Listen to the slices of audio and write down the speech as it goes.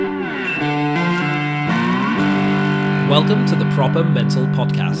Welcome to the Proper Mental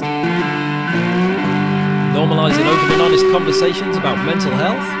Podcast. Normalising open and honest conversations about mental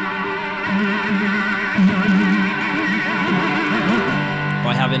health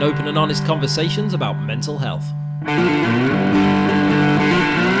by having open and honest conversations about mental health.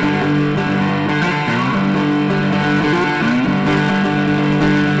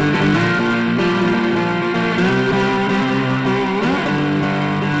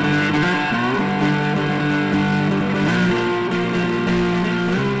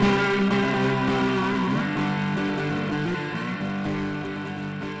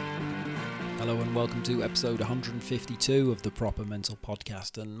 Welcome to episode 152 of the Proper Mental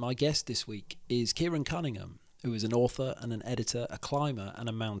Podcast, and my guest this week is Kieran Cunningham, who is an author and an editor, a climber and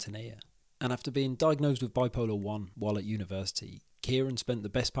a mountaineer. And after being diagnosed with bipolar 1 while at university, Kieran spent the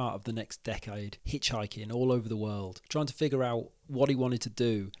best part of the next decade hitchhiking all over the world, trying to figure out what he wanted to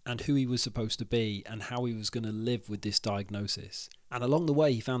do and who he was supposed to be and how he was going to live with this diagnosis. And along the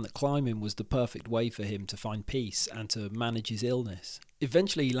way, he found that climbing was the perfect way for him to find peace and to manage his illness.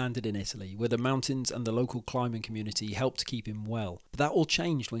 Eventually, he landed in Italy, where the mountains and the local climbing community helped keep him well. But that all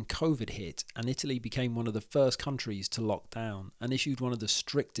changed when COVID hit, and Italy became one of the first countries to lock down and issued one of the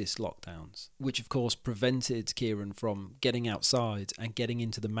strictest lockdowns, which of course prevented Kieran from getting outside and getting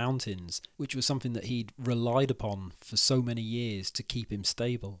into the mountains, which was something that he'd relied upon for so many years to keep him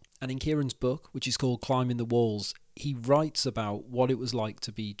stable. And in Kieran's book, which is called Climbing the Walls, he writes about what it was like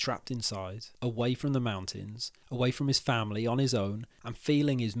to be trapped inside, away from the mountains, away from his family, on his own, and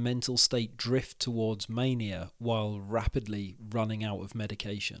feeling his mental state drift towards mania while rapidly running out of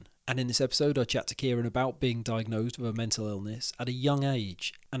medication. And in this episode, I chat to Kieran about being diagnosed with a mental illness at a young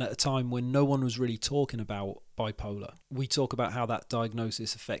age and at a time when no one was really talking about bipolar. We talk about how that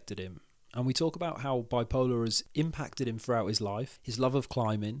diagnosis affected him. And we talk about how bipolar has impacted him throughout his life, his love of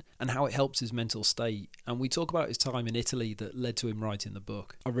climbing, and how it helps his mental state. And we talk about his time in Italy that led to him writing the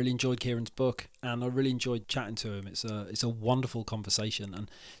book. I really enjoyed Kieran's book, and I really enjoyed chatting to him. It's a wonderful conversation,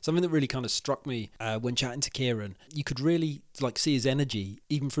 and something that really kind of struck me when chatting to Kieran, you could really see his energy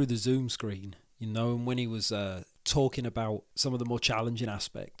even through the Zoom screen, and when he was talking about some of the more challenging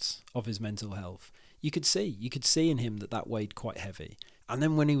aspects of his mental health. You could see in him that weighed quite heavy. And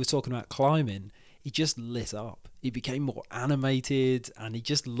then when he was talking about climbing, he just lit up. He became more animated and he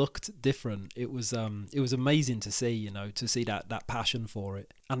just looked different. It was amazing to see, to see that passion for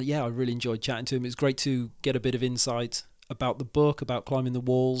it. And yeah, I really enjoyed chatting to him. It was great to get a bit of insight about the book, about Climbing the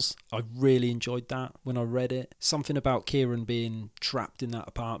Walls. I really enjoyed that when I read it. Something about Kieran being trapped in that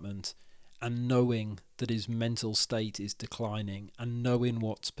apartment and knowing that his mental state is declining and knowing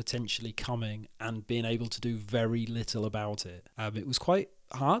what's potentially coming and being able to do very little about it. It was quite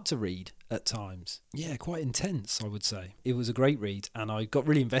hard to read at times. Yeah, quite intense, I would say. It was a great read and I got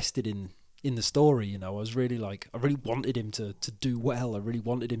really invested in the story, I was really I really wanted him to do well. I really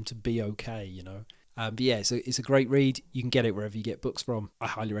wanted him to be okay, But yeah, so it's a great read. You can get it wherever you get books from. I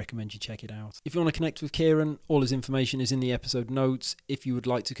highly recommend you check it out. If you want to connect with Kieran, all his information is in the episode notes. If you would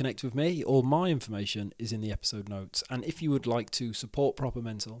like to connect with me, all my information is in the episode notes. And if you would like to support Proper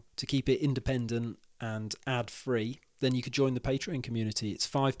Mental, to keep it independent and ad-free, then you could join the Patreon community. It's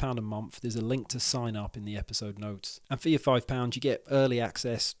 £5 a month. There's a link to sign up in the episode notes. And for your £5, you get early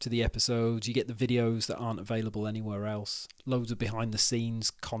access to the episodes. You get the videos that aren't available anywhere else. Loads of behind the scenes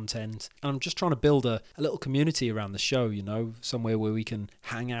content. And I'm just trying to build a little community around the show, somewhere where we can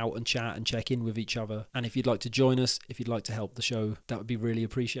hang out and chat and check in with each other. And if you'd like to join us, if you'd like to help the show, that would be really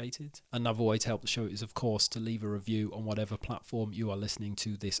appreciated. Another way to help the show is, of course, to leave a review on whatever platform you are listening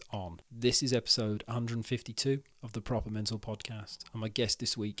to this on. This is episode 152 of the Proper Mental Podcast, and my guest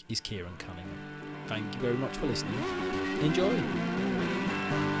this week is Kieran Cunningham. Thank you very much for listening. Enjoy.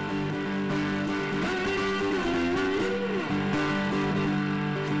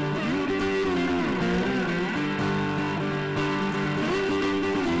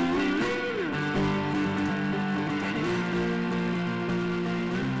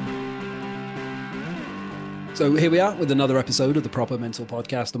 So here we are with another episode of the Proper Mental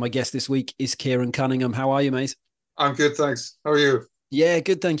Podcast, and my guest this week is Kieran Cunningham. How are you, mate? I'm good, thanks. How are you? Yeah,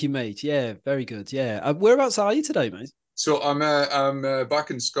 good, thank you, mate. Yeah, very good. Yeah. Whereabouts are you today, mate? So I'm back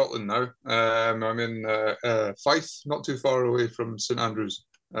in Scotland now. I'm in Fife, not too far away from St Andrews.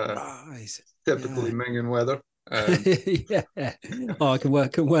 Right. Typically minging weather. Yeah. Oh, I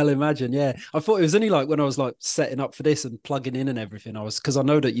can well imagine. Yeah. I thought it was only when I was setting up for this and plugging in and everything, because I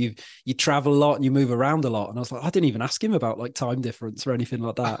know that you travel a lot and you move around a lot. And I was I didn't even ask him about time difference or anything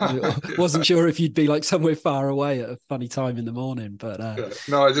like that. I wasn't sure if you'd be somewhere far away at a funny time in the morning, but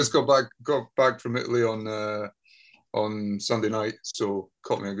No, I just got back from Italy on on Sunday night, so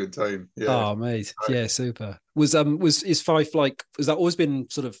caught me a good time. Yeah. Oh, mate. Yeah, super. Was is Fife like, has that always been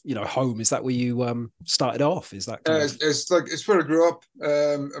sort of, home? Is that where you started off? Is that kind of It's where I grew up.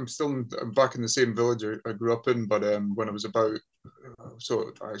 I'm back in the same village I grew up in, but when I was about,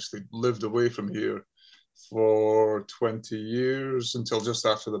 so I actually lived away from here for 20 years until just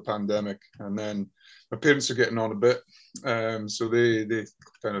after the pandemic, and then my parents are getting on a bit, so they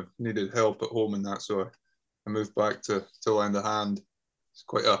kind of needed help at home and that, so I moved back to lend a hand. It's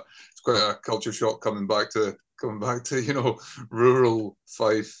quite a culture shock coming back to rural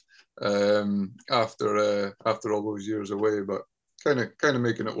Fife, after all those years away, but kind of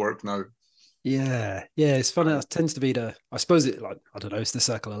making it work now. Yeah, yeah, it's funny. That tends to be I suppose it, like, I don't know, it's the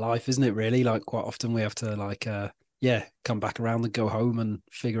circle of life, isn't it, really? Like, quite often we have to, like, yeah, come back around and go home and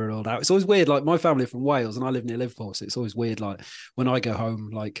figure it all out. It's always weird. Like, my family are from Wales and I live near Liverpool, so it's always weird. Like, when I go home,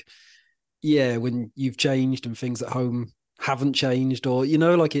 like, yeah, when you've changed and things at home haven't changed, or,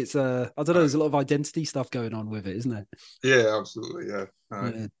 like, it's, I don't know, there's a lot of identity stuff going on with it, isn't it? Yeah, absolutely. Yeah.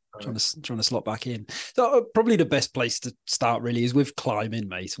 Yeah, trying to slot back in. So, probably the best place to start really is with climbing,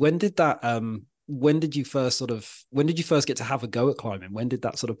 mate. When did you first get to have a go at climbing? When did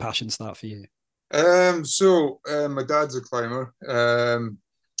that sort of passion start for you? My dad's a climber, and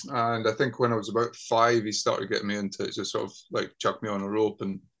I think when I was about 5, he started getting me into it. Just sort of like chuck me on a rope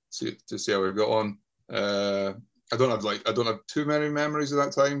and see how we got on. I don't have too many memories of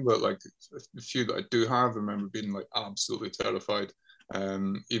that time, but like a few that I do have, I remember being like absolutely terrified.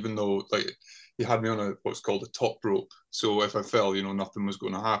 Even though like he had me on what's called a top rope, so if I fell, nothing was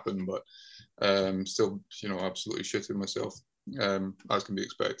going to happen. But still, absolutely shitting myself, as can be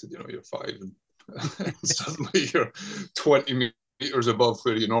expected. You're 5 and suddenly you're 20 meters above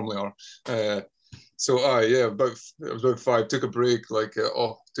where you normally are. Yeah, I was about 5. Took a break,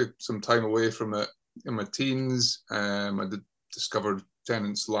 took some time away from it in my teens. Discovered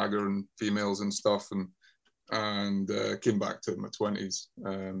Tennent's lager and females and stuff, and came back to my 20s.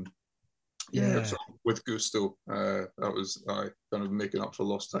 Yeah, Yeah. so with gusto. That was kind of making up for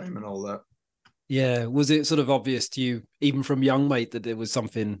lost time and all that. Yeah. Was it sort of obvious to you, even from young, mate, that there was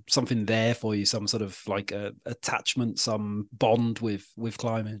something there for you, some sort of like a attachment, some bond with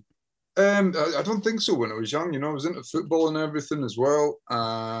climbing? I don't think so when I was young. I was into football and everything as well,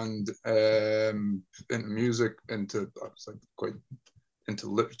 and into music, I was like quite into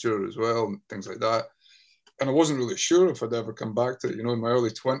literature as well, and things like that. And I wasn't really sure if I'd ever come back to it. In my early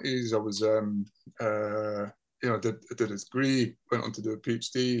 20s, I was, did a degree, went on to do a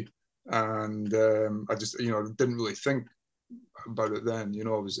PhD, and I just, didn't really think about it then.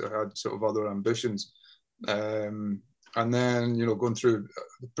 I had sort of other ambitions. And then, going through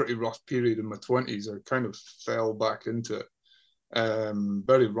a pretty rough period in my 20s, I kind of fell back into it.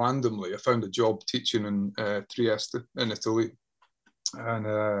 Very randomly, I found a job teaching in Trieste in Italy,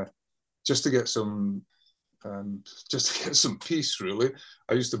 and just to get some peace, really.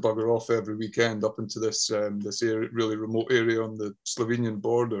 I used to bugger off every weekend up into this really remote area on the Slovenian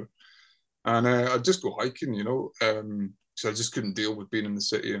border, and I'd just go hiking, because I just couldn't deal with being in the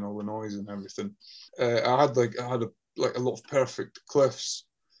city and all the noise and everything. I had a lot of perfect cliffs,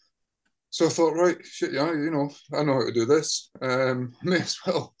 so I thought, right, shit, yeah, I know how to do this. May as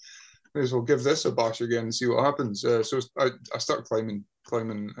well give this a bash again and see what happens. So I started climbing.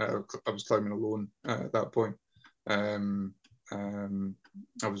 I was climbing alone at that point. I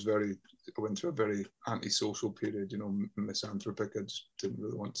went through a very antisocial period, misanthropic. I just didn't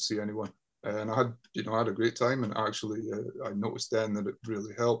really want to see anyone. And I had a great time. And actually, I noticed then that it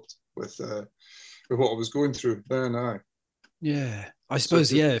really helped with what I was going through then. Yeah, I So suppose.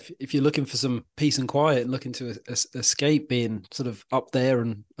 just Yeah, if you're looking for some peace and quiet and looking to escape being sort of up there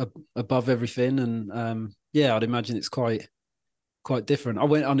and above everything, and yeah, I'd imagine it's quite different. I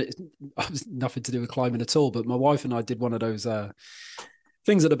went on it. I was nothing to do with climbing at all, but my wife and I did one of those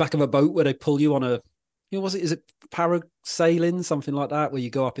things at the back of a boat where they pull you on a, is it parasailing, something like that, where you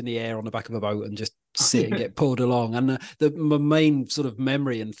go up in the air on the back of a boat and just sit and get pulled along. And my main sort of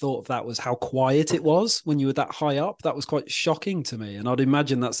memory and thought of that was how quiet it was when you were that high up. That was quite shocking to me, and I'd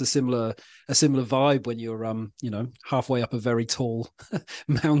imagine that's a similar vibe when you're halfway up a very tall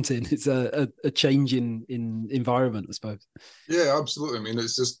mountain. It's a change in environment, I suppose. Yeah, absolutely. I mean,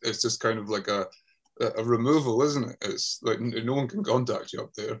 it's just kind of like a removal, isn't it? It's like no one can contact you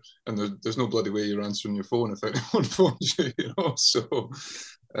up there, and there's no bloody way you're answering your phone if anyone phones you. So,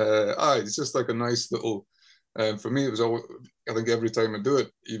 it's just like a nice little. For me, it was always. I think every time I do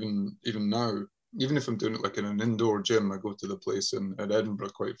it, even now, even if I'm doing it like in an indoor gym, I go to the place at Edinburgh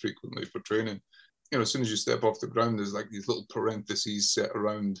quite frequently for training. as soon as you step off the ground, there's like these little parentheses set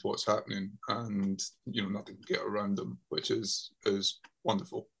around what's happening, and nothing can get around them, which is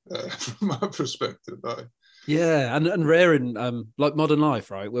wonderful from my perspective. Yeah, and rare in like modern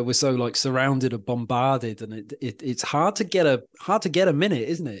life, right, where we're so like surrounded and bombarded, and it's hard to get a minute,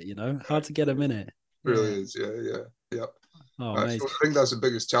 isn't it? Hard to get a minute. Really is, yeah. Oh, So I think that's the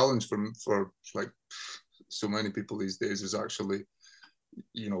biggest challenge for like so many people these days, is actually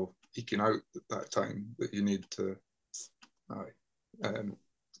eking out that time that you need to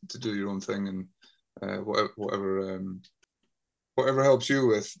do your own thing, and whatever helps you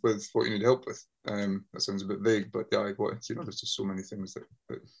with what you need help with. That sounds a bit vague, but yeah, there's just so many things that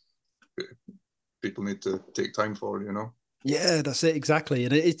people need to take time for. Yeah, that's it exactly.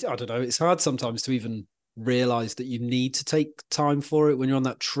 And I don't know, it's hard sometimes to even realize that you need to take time for it when you're on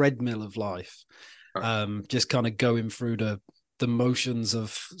that treadmill of life. Just kind of going through the motions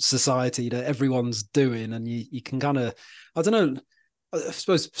of society that everyone's doing, and you can kind of, I don't know, I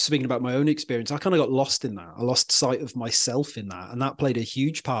suppose speaking about my own experience, I kind of got lost in that. I lost sight of myself in that, and that played a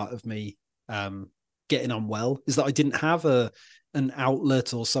huge part of me getting on well, is that I didn't have an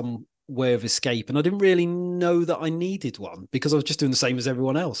outlet or some way of escape, and I didn't really know that I needed one, because I was just doing the same as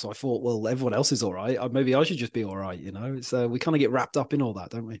everyone else. So I thought, well, everyone else is all right, maybe I should just be all right. It's we kind of get wrapped up in all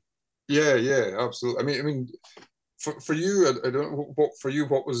that, don't we? Yeah, absolutely. I mean, for you, I don't know what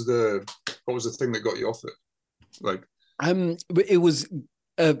was the thing that got you off it? Like, it was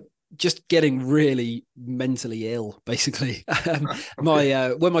just getting really mentally ill, basically.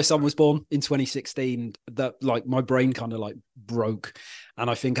 Okay. When my son was born in 2016, that like my brain kind of like broke, and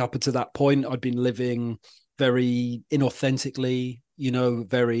I think up until that point I'd been living very inauthentically,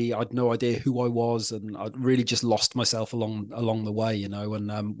 I had no idea who I was, and I'd really just lost myself along the way, and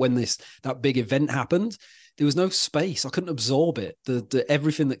when that big event happened, there was no space. I couldn't absorb it. The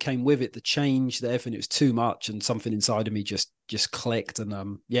everything that came with it, the change, everything, it was too much, and something inside of me just clicked. And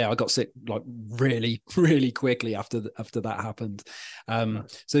I got sick like really, really quickly after that happened.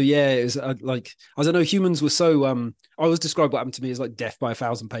 So yeah, it was like, I don't know, humans were so I always describe what happened to me as like death by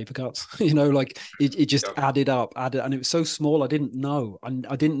 1,000 paper cuts. Like it just added up, and it was so small. I didn't know, and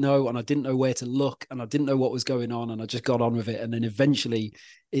I didn't know where to look, and I didn't know what was going on, and I just got on with it. And then eventually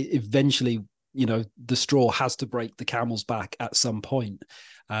the straw has to break the camel's back at some point.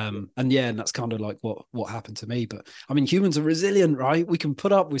 And that's kind of like what happened to me. But I mean, humans are resilient, right? We can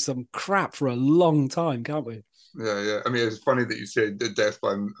put up with some crap for a long time, can't we? Yeah. I mean, it's funny that you said death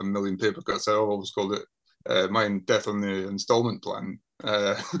by a million paper cuts. I always called it mine death on the installment plan.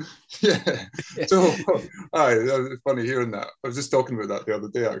 Yeah. So, it's funny hearing that. I was just talking about that the other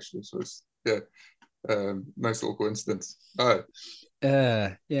day, actually. So it's nice little coincidence.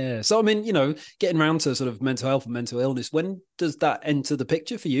 Yeah. So I mean, getting around to sort of mental health and mental illness, when does that enter the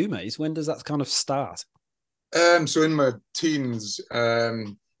picture for you, mate? When does that kind of start? So in my teens, I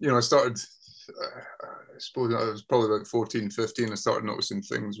started, I suppose I was probably about 14, 15. I started noticing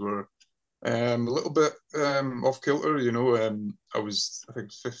things were a little bit off kilter. I was, I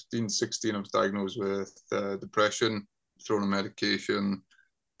think 15, 16, I was diagnosed with depression, thrown on medication.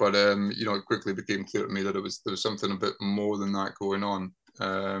 But it quickly became clear to me that there was something a bit more than that going on,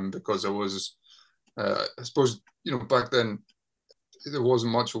 because I was, I suppose, back then there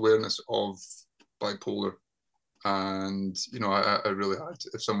wasn't much awareness of bipolar, and I really had.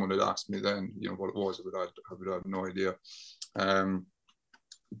 If someone had asked me then, what it was, I would have no idea.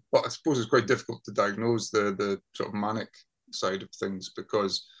 But I suppose it's quite difficult to diagnose the sort of manic side of things,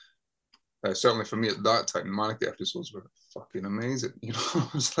 because certainly for me at that time, manic episodes were fucking amazing. It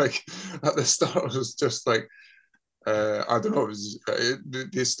was like at the start, it was just like I don't know.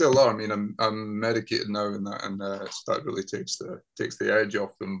 They still are. I mean, I'm medicated now, and that really takes the edge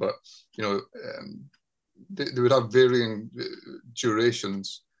off them. But they would have varying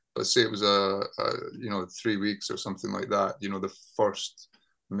durations. But say it was a 3 weeks or something like that. The first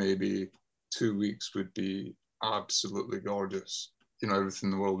maybe 2 weeks would be absolutely gorgeous. Everything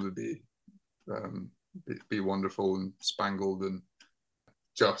in the world would be wonderful and spangled, and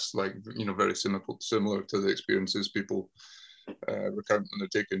just like very similar to the experiences people recount when they're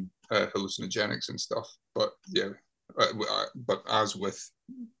taking hallucinogenics and stuff. But but as with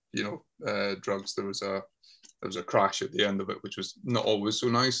drugs, there was a crash at the end of it, which was not always so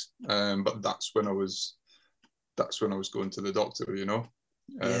nice. But that's when I was going to the doctor.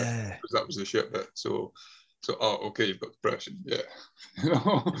 Because that was the shit bit. So, okay, you've got depression. Yeah.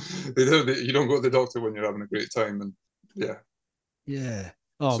 You don't go to the doctor when you're having a great time. And yeah. Yeah.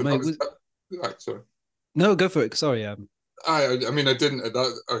 Oh, so mate. Right, sorry. No, go for it. Sorry. I mean, I didn't.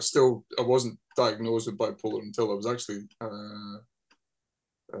 I wasn't diagnosed with bipolar until I was actually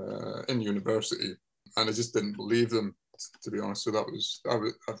in university, and I just didn't believe them, to be honest. So I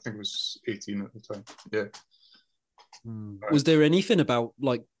think I was 18 at the time. Yeah. Was there anything about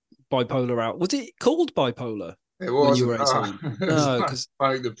like bipolar out? Was it called bipolar? It When you wasn't. were 18? It was No, because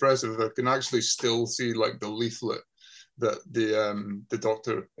manic depressive. I can actually still see like the leaflet that the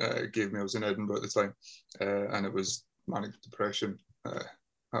doctor gave me. I was in Edinburgh at the time, and it was manic depression.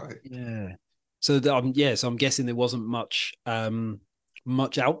 yeah. So so I'm guessing there wasn't much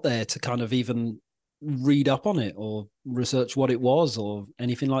out there to kind of even read up on it or research what it was or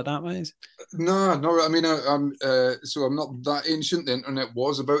anything like that, mate. No, no. I mean, I'm so I'm not that ancient. The internet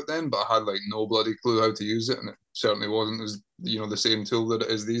was about then, but I had like no bloody clue how to use it, and it certainly wasn't as the same tool that it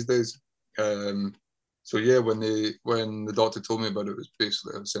is these days. So yeah, when the doctor told me about it, it was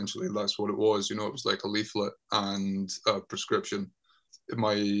basically essentially that's what it was. It was like a leaflet and a prescription.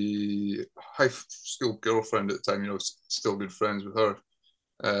 My high school girlfriend at the time, still good friends with her.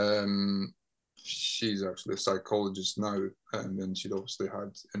 She's actually a psychologist now, and then she'd obviously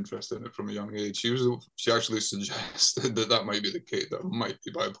had interest in it from a young age. She actually suggested that might be the case, that I might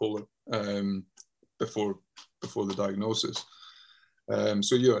be bipolar, before the diagnosis.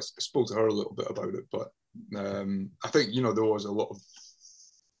 So yeah, I spoke to her a little bit about it, but I think there was a lot of,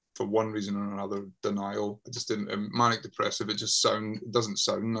 for one reason or another, denial. I just didn't. Manic depressive. It doesn't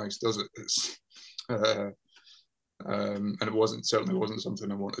sound nice, does it? It's and it certainly wasn't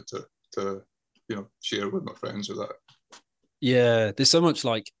something I wanted to share with my friends or that. Yeah, there's so much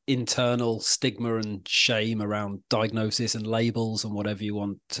like internal stigma and shame around diagnosis and labels and whatever you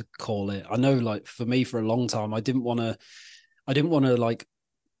want to call it. I know, like for me, for a long time, I didn't want to like,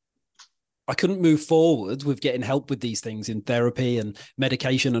 I couldn't move forward with getting help with these things in therapy and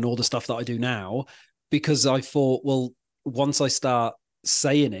medication and all the stuff that I do now, because I thought, well, once I start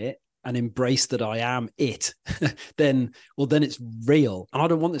saying it and embrace that I am it, then it's real. And I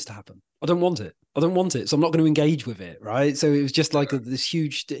don't want this to happen. I don't want it. So I'm not going to engage with it. Right. So it was just like this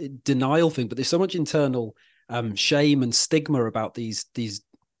huge denial thing, but there's so much internal shame and stigma about these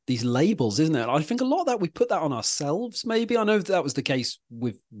labels, isn't it? I think a lot of that we put that on ourselves. Maybe I know that was the case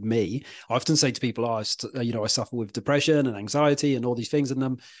with me. I often say to people, I suffer with depression and anxiety and all these things,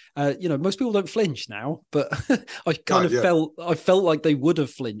 and most people don't flinch now, but I kind of felt like they would have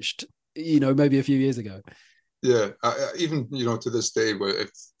flinched, maybe a few years ago. Yeah, even to this day, where if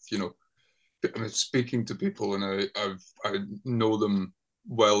I'm speaking to people and I know them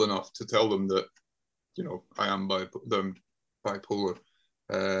well enough to tell them that I am bipolar.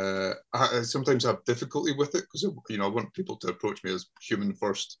 I sometimes have difficulty with it because I want people to approach me as human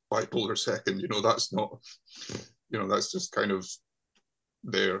first, bipolar second. That's not, that's just kind of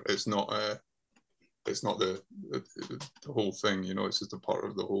there. It's not the whole thing. It's just a part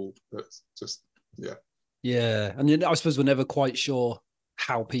of the whole. It's just yeah. And I suppose we're never quite sure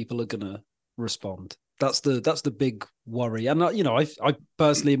how people are gonna respond. That's the big worry. And I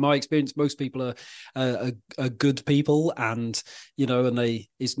personally, in my experience, most people are good people, and and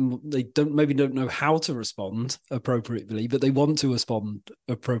they don't know how to respond appropriately, but they want to respond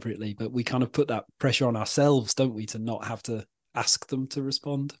appropriately. But we kind of put that pressure on ourselves, don't we, to not have to ask them to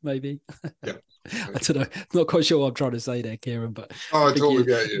respond? Maybe. Yeah. I don't know. I'm not quite sure what I'm trying to say there, Kieran. But I totally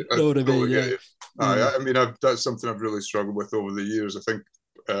get you. I totally get you. Mm. I mean, that's something I've really struggled with over the years. I think.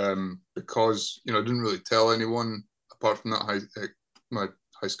 Because I didn't really tell anyone apart from my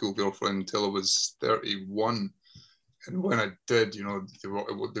high school girlfriend until I was 31, and when I did, they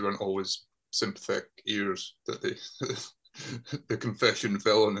weren't always sympathetic ears that the confession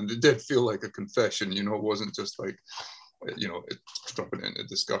fell on, and it did feel like a confession. It wasn't just like dropping it into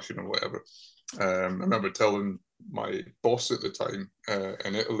discussion or whatever. I remember telling my boss at the time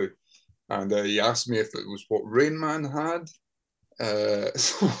in Italy, and he asked me if it was what Rain Man had.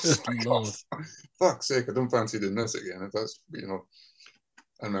 So like, oh, fuck's sake, I don't fancy doing this again. If that's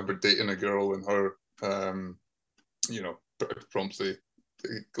I remember dating a girl and her promptly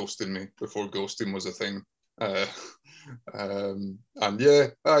ghosting me before ghosting was a thing. And yeah,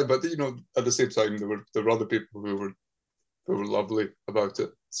 but at the same time there were other people who were lovely about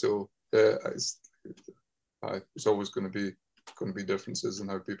it. So yeah, it's always going to be differences in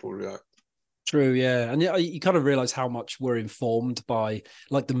how people react. True, yeah. And you kind of realize how much we're informed by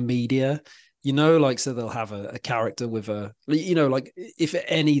like the media, like, so they'll have a character with like if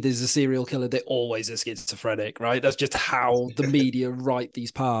there's a serial killer, they're always a schizophrenic, right? That's just how the media write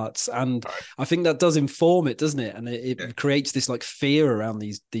these parts. And I think that does inform it, doesn't it? And it creates this like fear around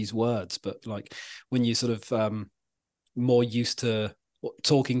these words. But like when you sort of more used to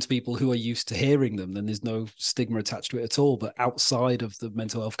talking to people who are used to hearing them, then there's no stigma attached to it at all. But outside of the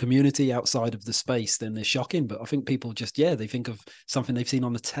mental health community, outside of the space, then they're shocking. But I think people just, they think of something they've seen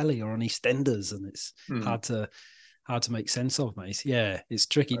on the telly or on EastEnders, and it's hard to make sense of, mate. Yeah, it's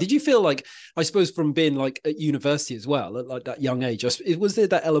tricky. Did you feel like, I suppose from being like at university as well, at like that young age, was there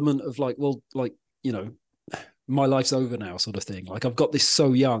that element of like, well, like, my life's over now sort of thing? Like, I've got this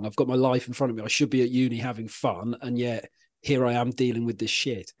so young, I've got my life in front of me, I should be at uni having fun, and yet here I am dealing with this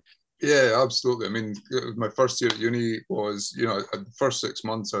shit. Yeah, absolutely. I mean, my first year at uni was, the first 6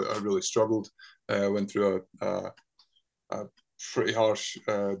 months I really struggled. Went through a pretty harsh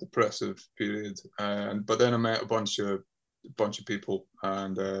depressive period, but then I met a bunch of people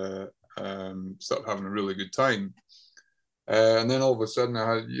and started having a really good time. And then all of a sudden,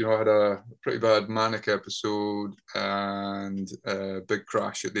 I had a pretty bad manic episode and a big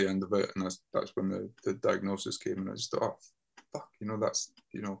crash at the end of it, and that's when the diagnosis came, and I just thought, oh, fuck, that's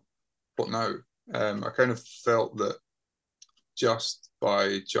what now? I kind of felt that just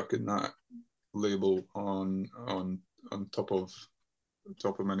by chucking that label on top of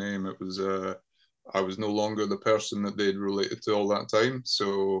my name, it was I was no longer the person that they'd related to all that time.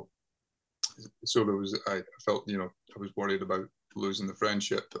 So there was, I felt, I was worried about losing the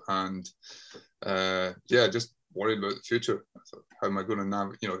friendship, and just worried about the future. I thought, how am I going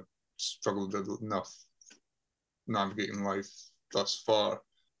to struggled enough navigating life thus far.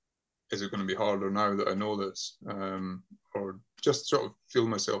 Is it going to be harder now that I know this? Or just sort of feel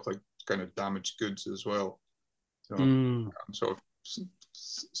myself like kind of damaged goods as well. I'm sort of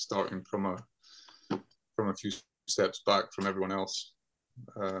starting from a few steps back from everyone else.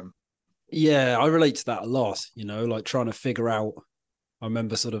 Yeah, I relate to that a lot, like trying to figure out. I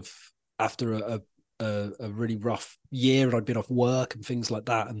remember sort of after a really rough year, and I'd been off work and things like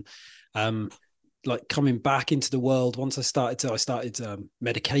that, and like coming back into the world. Once I started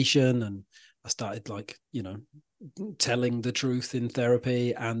medication, and I started like, telling the truth in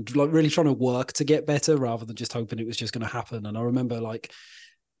therapy, and like really trying to work to get better rather than just hoping it was just going to happen. And I remember like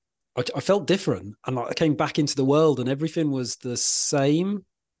I felt different, and like I came back into the world and everything was the same,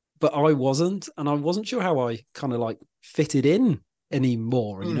 but I wasn't, and I wasn't sure how I kind of like fitted in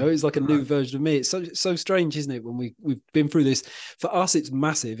anymore. It's like a new version of me. It's so strange, isn't it? When we've been through this, for us it's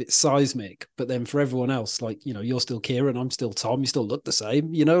massive, it's seismic, but then for everyone else, like, you're still Kieran, I'm still Tom, you still look the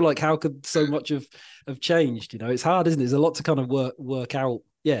same, like how could so much have changed? It's hard, isn't it? There's a lot to kind of work out,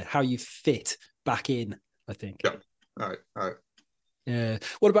 how you fit back in, I think. Yeah. All right. Yeah.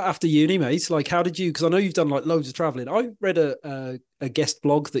 What about after uni, mate? Like, how did you, because I know you've done like loads of traveling. I read a guest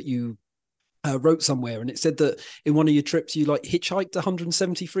blog that you wrote somewhere, and it said that in one of your trips you like hitchhiked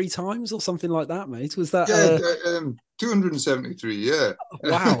 173 times or something like that, mate. Was that 273? Yeah.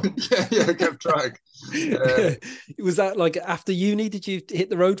 Wow. yeah, I kept track. Was that like after uni? Did you hit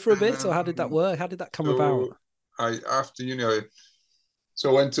the road for a bit, or how did that work? How did that come about? After uni, I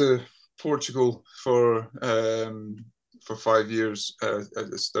went to Portugal for 5 years. I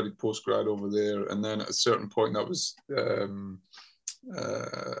studied postgrad over there, and then at a certain point, that was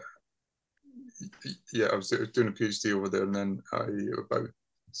I was doing a PhD over there, and then about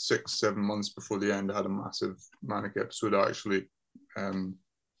 6-7 months before the end, I had a massive manic episode. I actually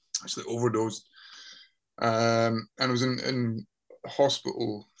overdosed, and I was in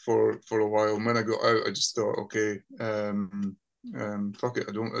hospital for a while. And when I got out, I just thought, okay, fuck it,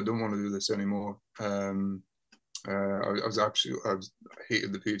 I don't want to do this anymore. I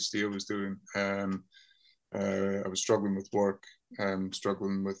hated the PhD I was doing. I was struggling with work,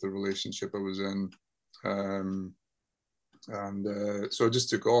 struggling with the relationship I was in, and so I just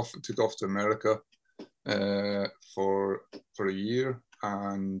took off to America for a year,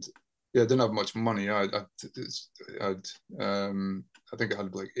 and I didn't have much money. I think I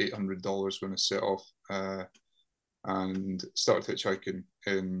had like $800 when I set off, and started hitchhiking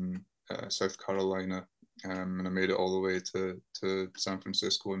in South Carolina, and I made it all the way to San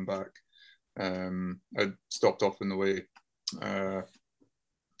Francisco and back. I stopped off in the way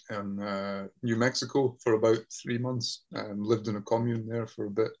in New Mexico for about 3 months, and lived in a commune there for a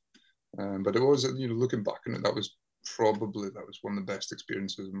bit. But it was, looking back on it, that was one of the best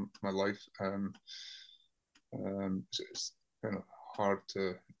experiences of my life. It's kind of hard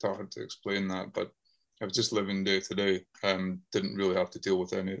to explain that, but I was just living day to day. Didn't really have to deal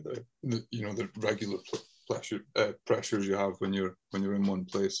with any of the regular pressures you have when you're in one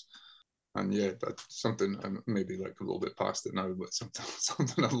place. And that's something I'm maybe like a little bit past it now, but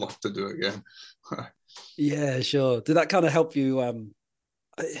something I'd love to do again. Yeah, sure. Did that kind of help you? I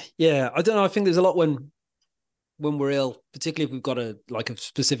don't know. I think there's a lot when when we're ill, particularly if we've got a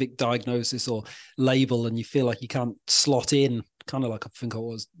specific diagnosis or label, and you feel like you can't slot in, kind of like I think I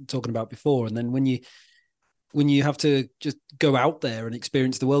was talking about before. And then when you have to just go out there and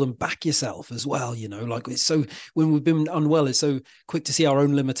experience the world and back yourself as well, like it's so, when we've been unwell, it's so quick to see our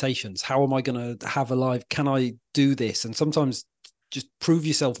own limitations. How am I going to have a life? Can I do this? And sometimes just prove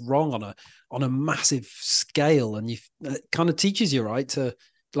yourself wrong on a massive scale. And it kind of teaches you, right, to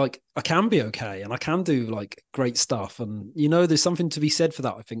like, I can be okay and I can do like great stuff. And, there's something to be said for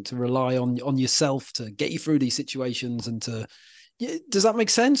that, I think, to rely on yourself to get you through these situations and to, does that make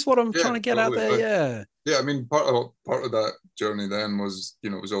sense? What I'm trying to get totally. out there? Yeah. Yeah, I mean, part of that journey then was, it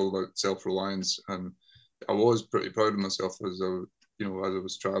was all about self-reliance, and I was pretty proud of myself as I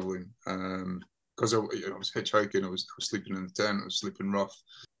was traveling, because I was hitchhiking, I was sleeping in the tent, I was sleeping rough.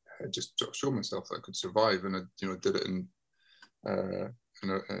 I just sort of showed myself that I could survive, and I did it in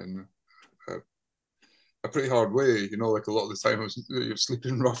a pretty hard way. Like a lot of the time I was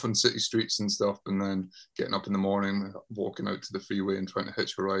sleeping rough on city streets and stuff, and then getting up in the morning, walking out to the freeway and trying to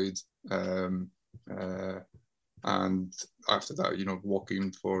hitch a ride. And after that,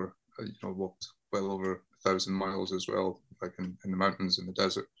 walking for, walked well over 1,000 miles as well, like in the mountains, in the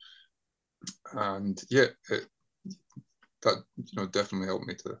desert. And yeah, that definitely helped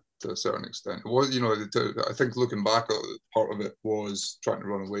me to a certain extent. It was, I think looking back, part of it was trying to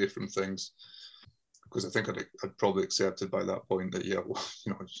run away from things, because I think I'd probably accepted by that point that,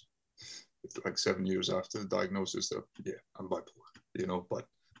 like 7 years after the diagnosis, that I'm bipolar, but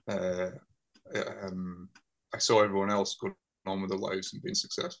I saw everyone else going on with their lives and being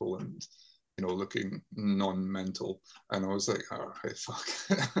successful and, looking non-mental. And I was like, all right, fuck,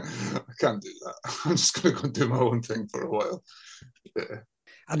 I can't do that. I'm just going to go do my own thing for a while. Yeah.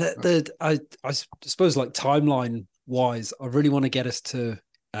 And I suppose, like, timeline wise, I really want to get us to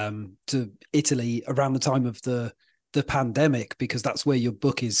Italy around the time of the pandemic, because that's where your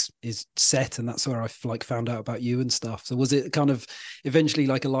book is set, and that's where I found out about you and stuff. So was it kind of eventually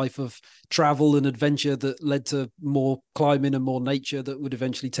like a life of travel and adventure that led to more climbing and more nature that would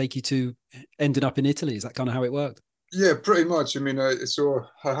eventually take you to ending up in Italy? Is that kind of how it worked? Yeah, pretty much. I mean, so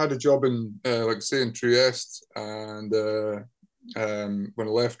I had a job in, like say, in Trieste, and when I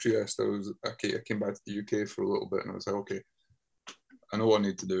left Trieste, I came back to the UK for a little bit, and I was like, okay, I know what I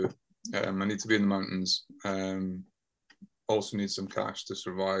need to do. I need to be in the mountains. Also need some cash to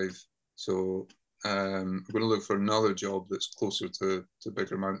survive. So I'm going to look for another job that's closer to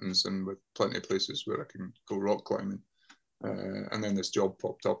bigger mountains and with plenty of places where I can go rock climbing. And then this job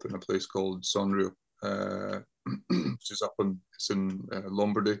popped up in a place called Sonrio, which is in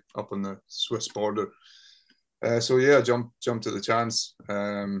Lombardy, up on the Swiss border. So yeah, I jumped at the chance,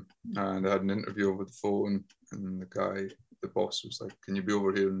 and I had an interview over the phone, and the boss was like, "Can you be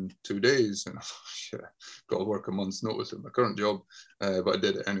over here in 2 days?" And I thought, shit, got to work a month's notice at my current job, but I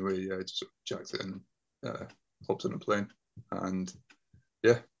did it anyway. I just jacked it in, hopped on a plane, and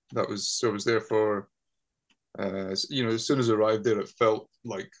yeah, I was there for, as soon as I arrived there, it felt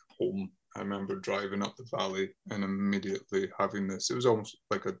like home. I remember driving up the valley and immediately having this. It was almost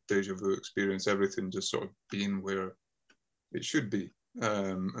like a deja vu experience. Everything just sort of being where it should be,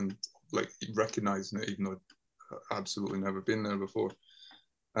 and like recognizing it, even though I'd absolutely never been there before.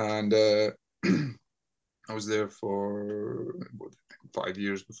 And I was there for 5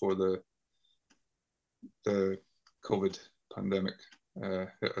 years before the COVID pandemic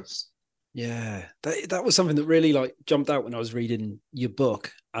hit us. Yeah, that was something that really like jumped out when I was reading your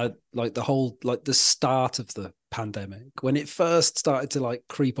book. Like the whole, like the start of the pandemic, when it first started to like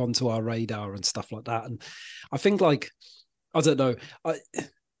creep onto our radar and stuff like that. And I think, like, I don't know,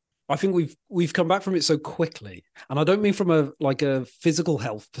 I think we've come back from it so quickly. And I don't mean from a physical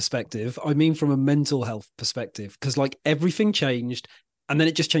health perspective. I mean from a mental health perspective, because like everything changed and then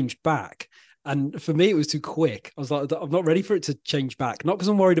it just changed back. And for me, it was too quick. I was like, I'm not ready for it to change back. Not because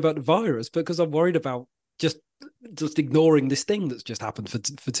I'm worried about the virus, but because I'm worried about just ignoring this thing that's just happened for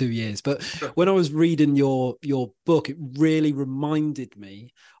 2 years. But when I was reading your book, it really reminded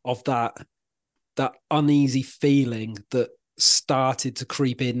me of that uneasy feeling that started to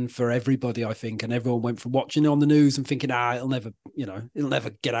creep in for everybody, I think. And everyone went from watching it on the news and thinking, it'll never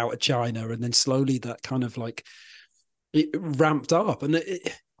get out of China. And then slowly that kind of like, it ramped up. And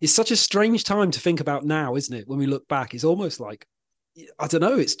it's such a strange time to think about now, isn't it? When we look back, it's almost like, I don't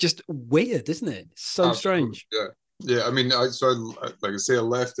know, it's just weird, isn't it? It's so Absolutely, strange. yeah. I mean, like I say, I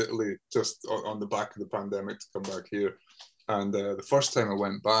left Italy just on the back of the pandemic to come back here. And the first time I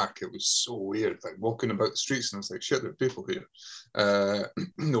went back, it was so weird, like walking about the streets, and I was like, shit, there are people here.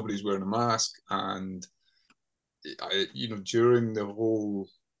 Nobody's wearing a mask. And during the whole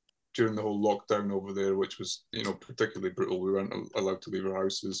during the whole lockdown over there, which was, particularly brutal. We weren't allowed to leave our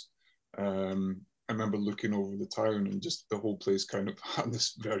houses. I remember looking over the town, and just the whole place kind of had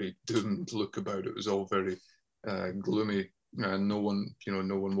this very doomed look about it. It was all very gloomy. No one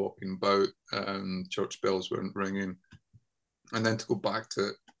walking about. Church bells weren't ringing. And then to go back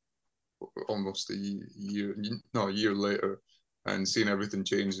to almost a year later, and seeing everything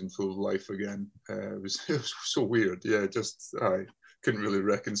change in full life again, it was so weird. Yeah, just I couldn't really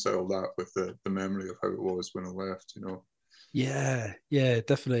reconcile that with the memory of how it was when I left. Yeah,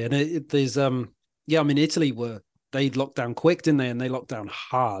 definitely. And there's Italy they locked down quick, didn't they? And they locked down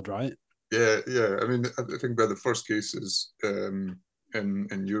hard, right? Yeah. I mean, I think by the first cases in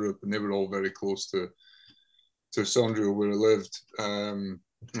Europe, and they were all very close to Sondrio where I lived.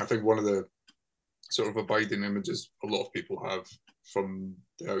 I think one of the sort of abiding images a lot of people have from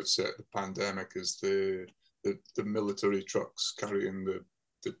the outset of the pandemic is the military trucks carrying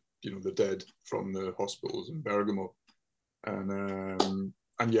the dead from the hospitals in Bergamo, and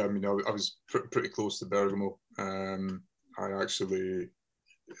yeah, I mean, I was pretty close to Bergamo. I actually,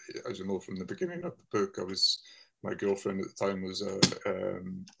 as you know from the beginning of the book, my girlfriend at the time was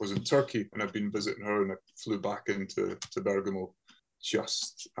in Turkey, and I'd been visiting her, and I flew back into Bergamo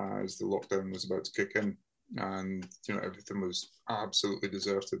just as the lockdown was about to kick in, and everything was absolutely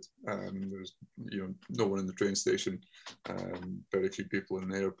deserted. There was no one in the train station, very few people in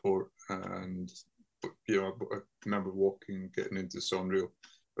the airport, and I remember getting into Sondrio,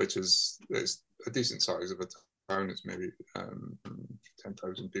 which is a decent size of a town. It's maybe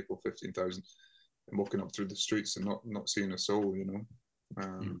 10,000 people, 15,000, and walking up through the streets and not seeing a soul.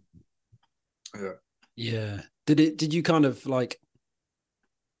 Yeah. Did you kind of like?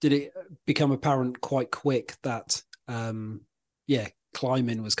 Did it become apparent quite quick that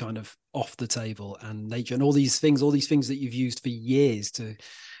climbing was kind of off the table, and nature and all these things that you've used for years to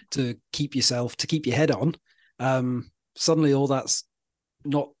keep your head on, suddenly all that's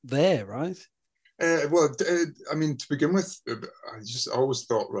not there, right? I mean, to begin with, I always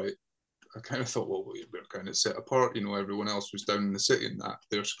thought, right, I kind of thought, well, we're kind of set apart. Everyone else was down in the city and that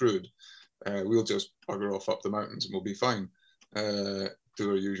they're screwed. We'll just bugger off up the mountains and we'll be fine.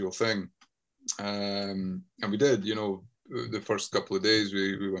 Do our usual thing. And we did, the first couple of days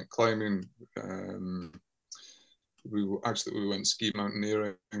we went climbing. We went ski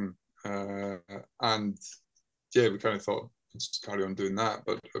mountaineering. And yeah, we kind of thought, let's just carry on doing that.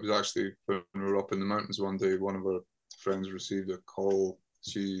 But it was actually when we were up in the mountains one day, one of our friends received a call.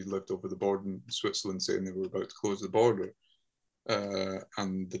 She lived over the border in Switzerland, saying they were about to close the border.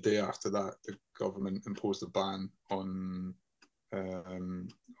 And the day after that, the government imposed a ban on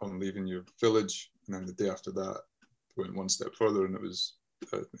leaving your village. And then the day after that, went one step further, and it was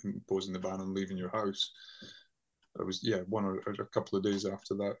imposing the ban on leaving your house. It was one or a couple of days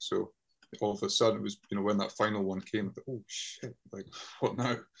after that. So all of a sudden, it was when that final one came, I thought, oh shit, like what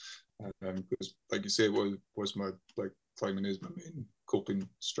now? Because like you say, it was my climbing is my main coping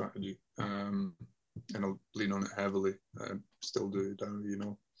strategy, and I'll lean on it heavily. Still do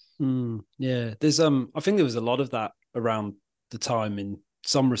now, Yeah, there's I think there was a lot of that around the time in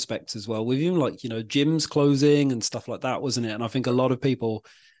some respects as well, with even gyms closing and stuff like that, wasn't it? And I think a lot of people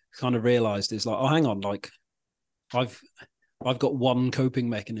kind of realized it's like, oh, hang on, like I've got one coping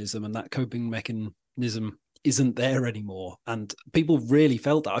mechanism, and that coping mechanism isn't there anymore. And people really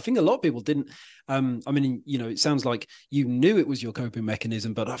felt that. I think a lot of people didn't. It sounds like you knew it was your coping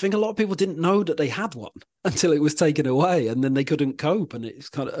mechanism, but I think a lot of people didn't know that they had one until it was taken away, and then they couldn't cope. And it's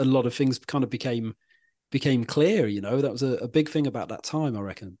kind of a lot of things kind of became clear. That was a big thing about that time, I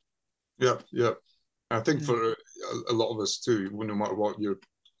reckon. Yeah. I think for a lot of us too, no matter what your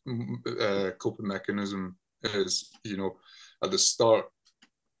coping mechanism is, at the start,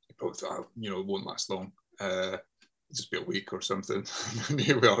 you probably thought, it won't last long. Just be a week or something. And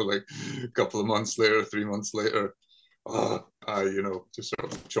here we are, like a couple of months later, 3 months later, just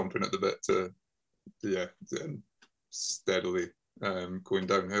sort of chomping at the bit to, steadily going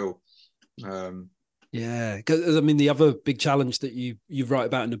downhill. Yeah, because the other big challenge that you write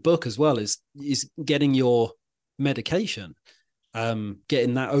about in the book as well is getting your medication,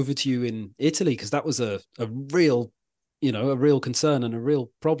 getting that over to you in Italy, because that was a real concern and a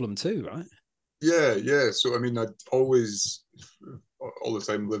real problem too, right? Yeah. So I'd always, all the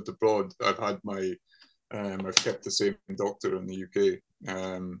time lived abroad. I've had I've kept the same doctor in the UK,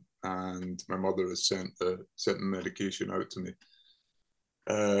 and my mother has sent the medication out to me,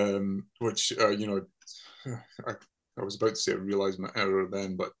 which I was about to say I realised my error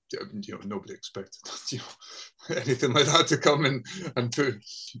then, but nobody expected anything like that to come in and to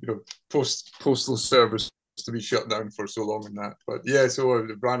postal service to be shut down for so long in that. But yeah, so I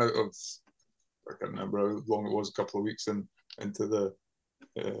ran out of, I can't remember how long it was, a couple of weeks into the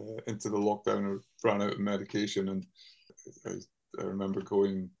lockdown. I ran out of medication, and I remember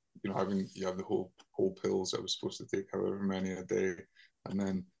going, having the whole pills I was supposed to take however many a day, and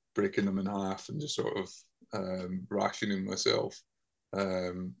then breaking them in half and just sort of rationing myself.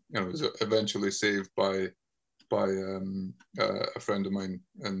 It was eventually saved by a friend of mine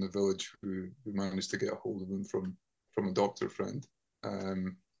in the village who managed to get a hold of them from a doctor friend.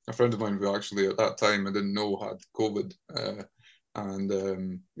 A friend of mine who actually at that time I didn't know had COVID,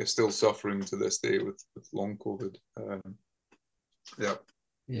 and is still suffering to this day with long COVID. Yeah.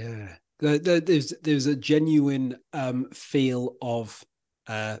 Yeah. There's a genuine feel of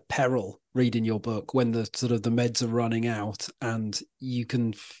peril reading your book when the sort of the meds are running out, and you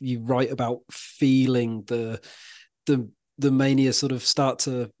write about feeling the mania sort of start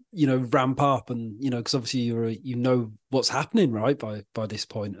to ramp up, and because obviously you know what's happening right by this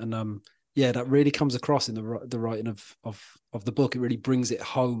point, and yeah, that really comes across in the writing of the book. It really brings it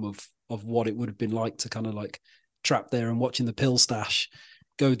home of what it would have been like to kind of like trapped there and watching the pill stash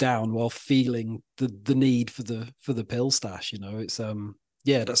go down while feeling the need for the pill stash. It's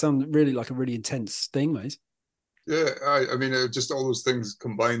yeah, that sounds really like a really intense thing, mate. Yeah, I mean, just all those things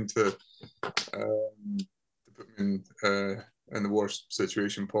combined to put me in the worst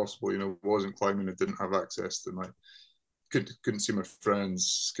situation possible. Wasn't climbing, I didn't have access to couldn't see my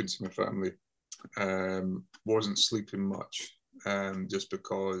friends, couldn't see my family, wasn't sleeping much, just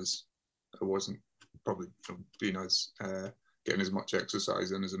because I wasn't probably being as getting as much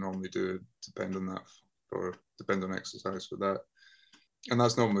exercise in as I normally do. Depend on exercise for that, and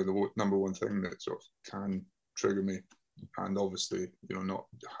that's normally the number one thing that sort of can trigger me. And obviously, not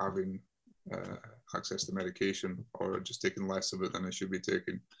having access to medication, or just taking less of it than I should be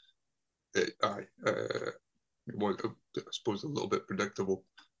taking, it was, I suppose, a little bit predictable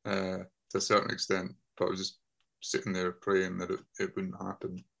to a certain extent. But I was just sitting there praying that it wouldn't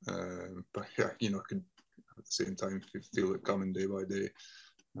happen. But yeah, I could at the same time feel it coming day by day.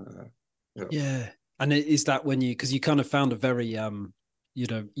 Yeah. And is that when because you kind of found a very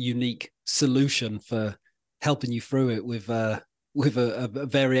unique solution for helping you through it with a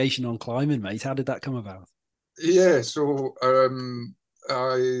variation on climbing, mate? How did that come about? Yeah, so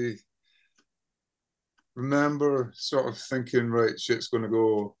I remember sort of thinking, right, shit's going to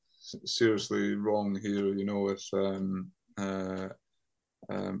go seriously wrong here,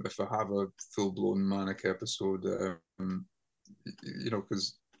 if I have a full-blown manic episode,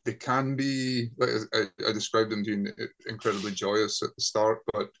 because they can be, like I described them being incredibly joyous at the start,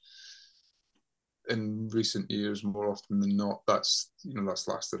 but in recent years, more often than not, that's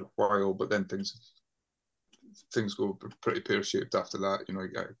lasted a while, but then things go pretty pear-shaped after that. I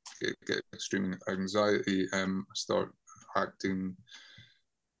get extreme anxiety. I start acting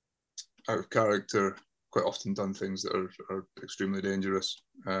out of character, quite often done things that are extremely dangerous.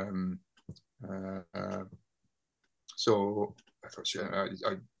 So I thought, yeah,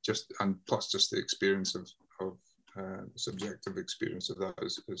 I just, and plus just the experience of subjective experience of that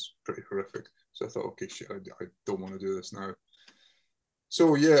is pretty horrific. So I thought, okay, shit, I don't want to do this now.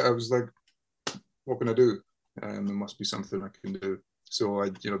 So yeah, I was like, what can I do? There must be something I can do. So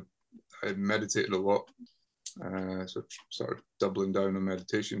I meditated a lot. So started doubling down on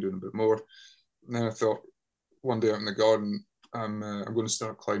meditation, doing a bit more. And then I thought, one day out in the garden, I'm going to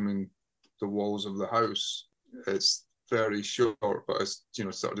start climbing the walls of the house. It's very short, but I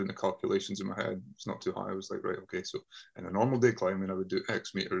started doing the calculations in my head. It's not too high. I was like, right, okay, so in a normal day climbing, I would do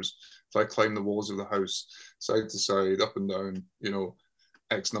X meters. If I climb the walls of the house side to side, up and down,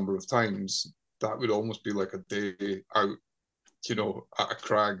 X number of times, that would almost be like a day out, at a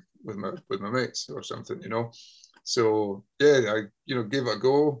crag with my mates or something, So yeah, I gave it a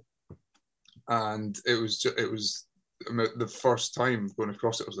go, and it was the first time going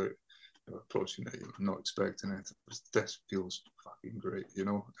across it. I was like, approaching it, I'm not expecting it. This feels fucking great,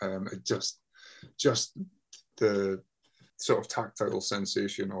 It just the sort of tactile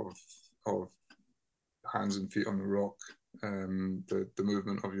sensation of hands and feet on the rock, the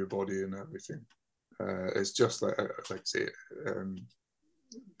movement of your body and everything. It's just like I say,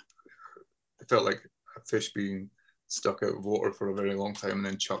 it felt like a fish being stuck out of water for a very long time and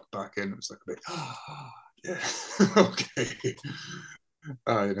then chucked back in. It was like a bit, yeah, okay.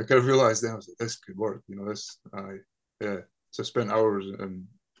 I kind of realized then, I was like, this could work, yeah. So I spent hours and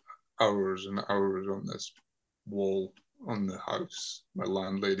hours and hours on this wall on the house, my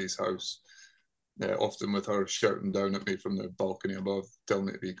landlady's house, often with her shouting down at me from the balcony above, telling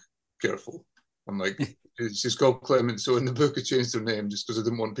me to be careful, I'm like, she's called Clement. So in the book, I changed her name just because I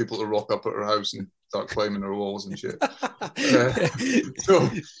didn't want people to rock up at her house and start climbing her walls and shit. So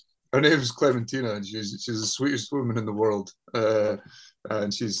her name's Clementina, and she's the sweetest woman in the world.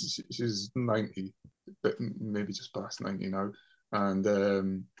 And she's 90, but maybe just past 90 now. And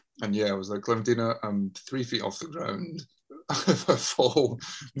yeah, I was like, Clementina, I'm 3 feet off the ground. If I fall,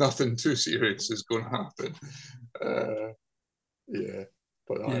 nothing too serious is going to happen. Yeah,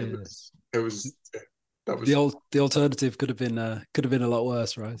 but it was that was the alternative could have been a lot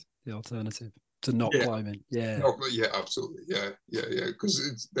worse, right? The alternative to not climbing. Yeah. No, yeah, absolutely. Yeah.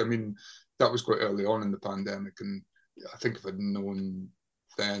 Because I mean, that was quite early on in the pandemic, and I think if I'd known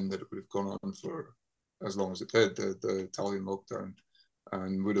then that it would have gone on for as long as it did, the Italian lockdown,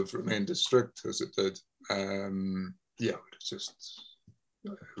 and would have remained as strict as it did, yeah,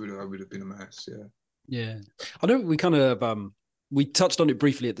 I would have been a mess. Yeah. Yeah. I know we kind of we touched on it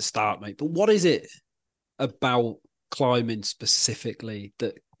briefly at the start, mate, but what is it about climbing specifically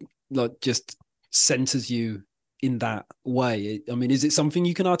that like just centers you in that way? I mean, is it something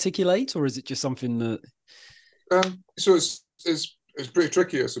you can articulate, or is it just something that so it's pretty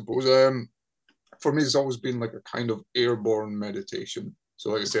tricky, I suppose. For me, it's always been like a kind of airborne meditation.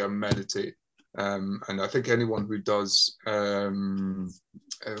 So like I say, I meditate, and I think anyone who does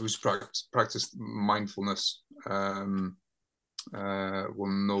who's practiced mindfulness will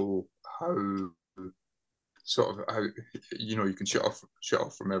know how you can shut off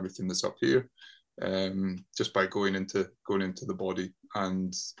from everything that's up here, just by going into the body.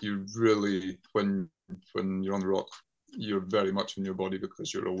 And you really, when you're on the rock, you're very much in your body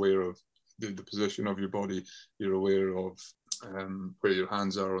because you're aware of the position of your body. You're aware of where your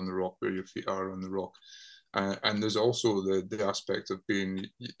hands are on the rock, where your feet are on the rock, and there's also the aspect of being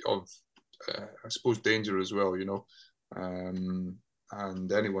I suppose danger as well,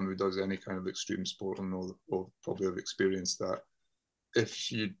 and anyone who does any kind of extreme sport will probably have experienced that.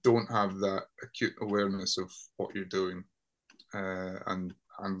 If you don't have that acute awareness of what you're doing and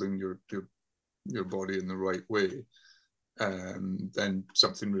handling your body in the right way, then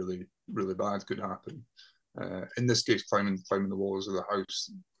something really, really bad could happen. In this case, climbing the walls of the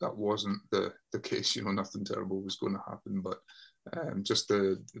house, that wasn't the case. Nothing terrible was going to happen, but just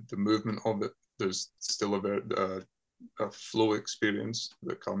the movement of it, there's still a flow experience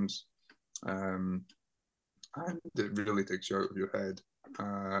that comes, and it really takes you out of your head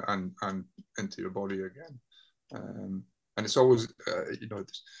and into your body again. And it's always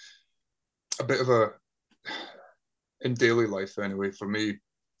a bit of in daily life anyway for me.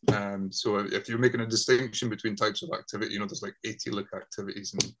 So if you're making a distinction between types of activity, there's like atelic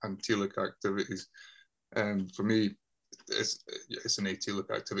activities and telic activities. For me, it's an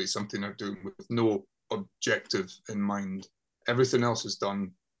atelic activity, something I'm doing with no objective in mind. Everything else is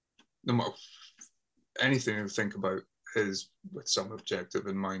done, no matter anything you think about, is with some objective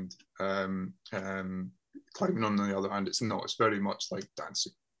in mind. Climbing, on the other hand, it's not. It's very much like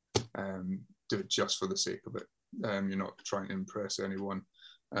dancing. Do it just for the sake of it. You're not trying to impress anyone.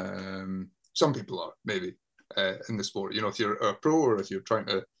 Some people are, maybe, in the sport. If you're a pro, or if you're trying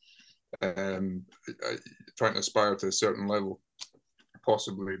to aspire to a certain level,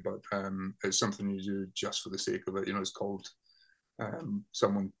 possibly, but it's something you do just for the sake of it. It's called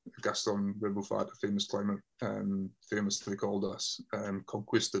Gaston Ribofat, a famous climber, famously called us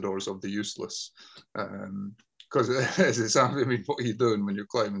conquistadors of the useless, because it's I mean, what are you doing when you're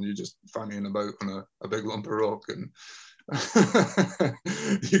climbing? You're just fannying about on a big lump of rock, and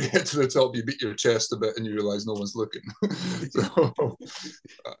you get to the top, you beat your chest a bit, and you realize no one's looking. So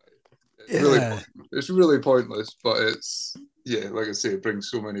it's really pointless, but it's, like I say, it brings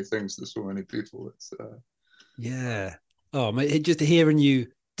so many things to so many people. It's oh mate, just hearing you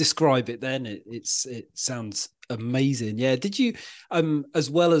describe it, then it sounds amazing. Yeah. Did you as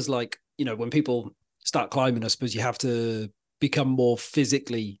well as, like, when people start climbing, I suppose you have to become more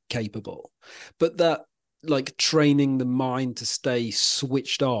physically capable, but that, like, training the mind to stay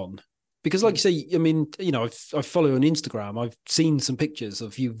switched on, because like you say, I mean, I follow you on Instagram. I've seen some pictures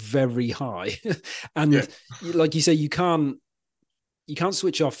of you very high, and like you say, you can't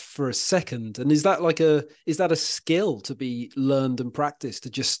switch off for a second. And is that a skill to be learned and practiced, to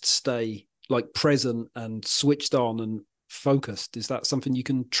just stay like present and switched on and focused? Is that something you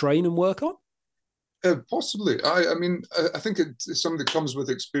can train and work on? Possibly. I mean, I think it's something that comes with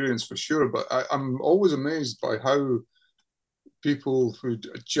experience for sure, but I'm always amazed by how people who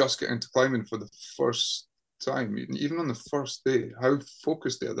just get into climbing for the first time, even on the first day, how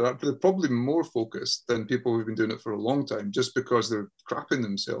focused they are. They're probably more focused than people who've been doing it for a long time, just because they're crapping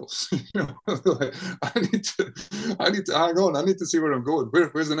themselves. Like, I need to hang on. I need to see where I'm going.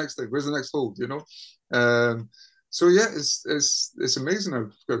 Where's the next thing? Where's the next hold? So yeah, it's amazing how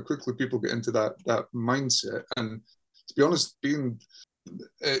quickly people get into that mindset. And to be honest,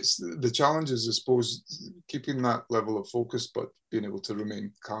 it's the challenge is, I suppose, keeping that level of focus, but being able to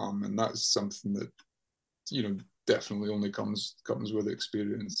remain calm, and that's something that definitely only comes with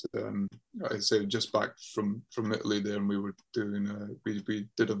experience. I say just back from Italy there, and we were doing we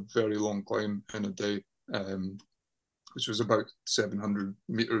did a very long climb in a day, which was about 700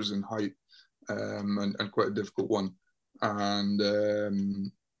 meters in height, and quite a difficult one. And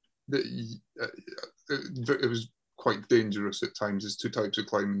it was quite dangerous at times. There's two types of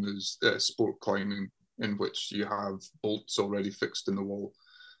climbing. There's sport climbing, in which you have bolts already fixed in the wall.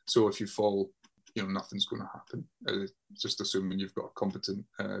 So if you fall, nothing's going to happen. Just assuming you've got a competent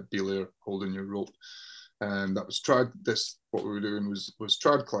belayer holding your rope. And that was what we were doing was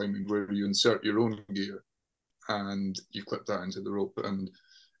trad climbing, where you insert your own gear and you clip that into the rope. And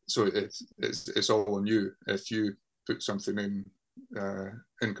so it's all on you. If you put something in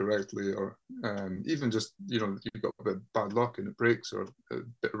incorrectly, or even just you've got a bit of bad luck and it breaks, or a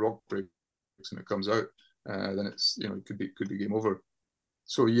bit of rock breaks and it comes out, then it's it could be game over.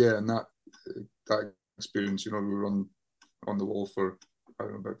 So yeah, and that experience, we were on the wall for I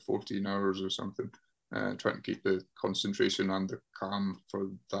don't know, about 14 hours or something, trying to keep the concentration and the calm for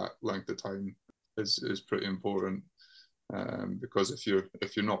that length of time is pretty important, because if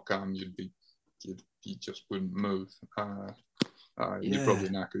you're not calm, you just wouldn't move. You probably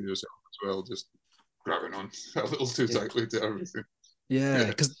knackered yourself as well, just grabbing on a little too tightly to everything. Yeah,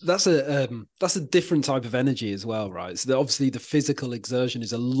 because that's a different type of energy as well, right? So obviously the physical exertion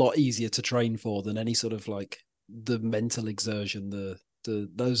is a lot easier to train for than any sort of like the mental exertion.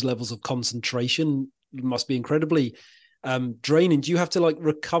 Those levels of concentration must be incredibly draining. Do you have to like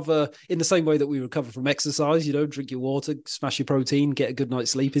recover in the same way that we recover from exercise? Drink your water, smash your protein, get a good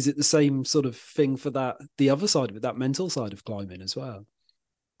night's sleep. Is it the same sort of thing for the other side of it, that mental side of climbing as well?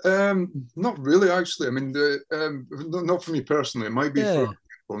 Not really, actually. I mean, not for me personally. It might be for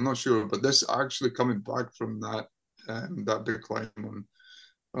people, I'm not sure. But this actually coming back from that big climb on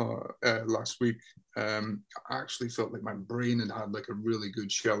last week, I actually felt like my brain had like a really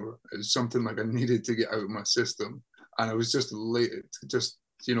good shower. It was something like I needed to get out of my system, and I was just elated. Just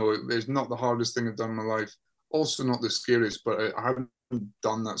it's not the hardest thing I've done in my life. Also, not the scariest, but I haven't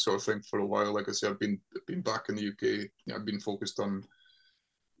done that sort of thing for a while. Like I said, I've been back in the UK. I've been focused on.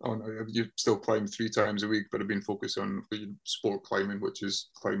 Oh no, you still climb 3 times a week, but I've been focused on sport climbing, which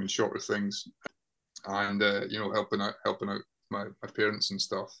is climbing shorter things, and helping out my parents and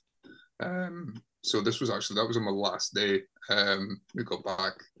stuff. So that was on my last day. We got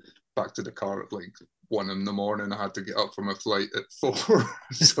back to the car at like 1 a.m. I had to get up for my flight at 4.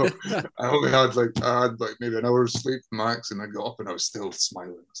 So I had maybe an hour's sleep max, and I got up and I was still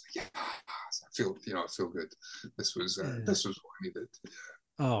smiling. I was like, yeah, I feel good. This was what I needed. Yeah.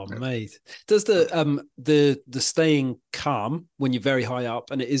 Oh, mate. Does the staying calm when you're very high up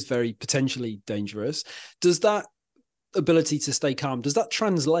and it is very potentially dangerous, does that ability to stay calm, does that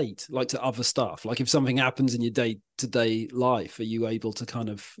translate like to other stuff? Like if something happens in your day-to-day life, are you able to kind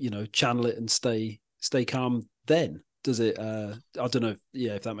of, channel it and stay calm then? Does it, I don't know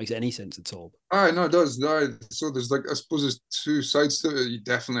if that makes any sense at all. No, it does. So there's I suppose there's 2 sides to it. You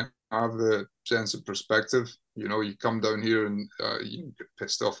definitely have the sense of perspective. You come down here and you get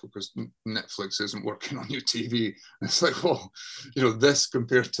pissed off because Netflix isn't working on your TV. It's like, well, this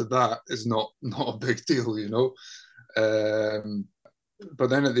compared to that is not a big deal, But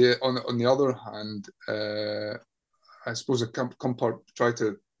then on the other hand, I suppose I try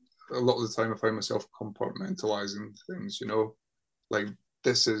to, a lot of the time I find myself compartmentalizing things, like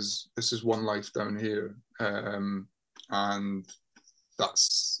this is one life down here, and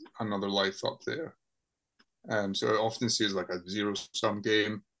that's another life up there. So I often see it as like a zero-sum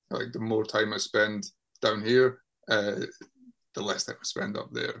game. Like the more time I spend down here, the less time I spend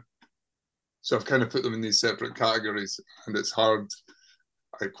up there. So I've kind of put them in these separate categories, and it's hard.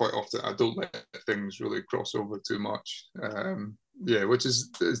 I don't let things really cross over too much. Which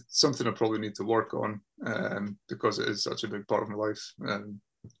is something I probably need to work on, because it is such a big part of my life. I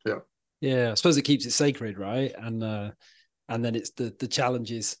suppose it keeps it sacred, right? And then it's the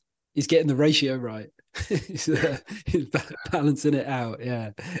challenge is getting the ratio right. He's balancing it out.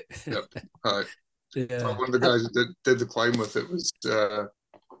 Yeah. Yep. One of the guys that did the climb with it was I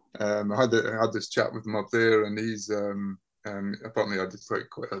had this chat with him up there, and he's apparently had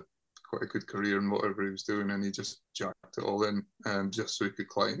quite quite a good career in whatever he was doing, and he just jacked it all in, just so he could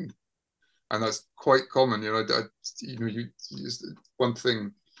climb. And that's quite common, one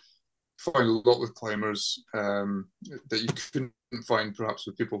thing I find a lot with climbers that you couldn't find perhaps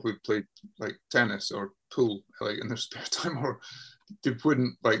with people who played like tennis or pool, like in their spare time, or they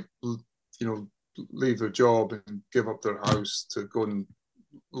wouldn't leave their job and give up their house to go and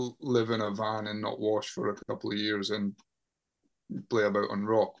live in a van and not wash for a couple of years and play about on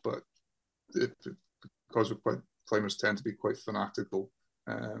rock. But because climbers tend to be quite fanatical,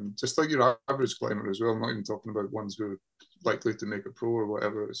 just like your average climber as well. I'm not even talking about ones who are likely to make a pro or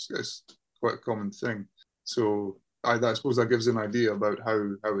whatever. It's quite a common thing. So I suppose that gives an idea about how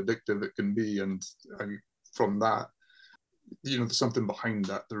addictive it can be, and from that, there's something behind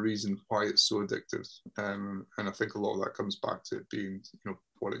that, the reason why it's so addictive, and I think a lot of that comes back to it being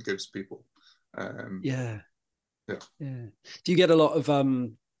what it gives people. Yeah. Do you get a lot of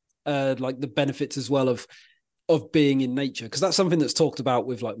like the benefits as well of being in nature? Because that's something that's talked about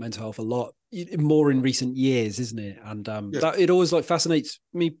with like mental health a lot more in recent years, isn't it? And that it always like fascinates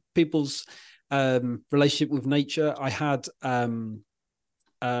me, people's relationship with nature. I had I don't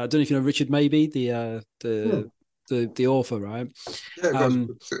know if you know Richard Mabey, the author, right?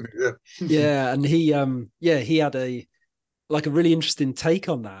 Yeah, and he had a really interesting take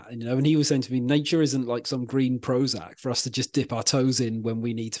on that. And he was saying to me, nature isn't like some green Prozac for us to just dip our toes in when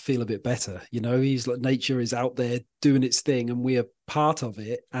we need to feel a bit better. He's like, nature is out there doing its thing and we are part of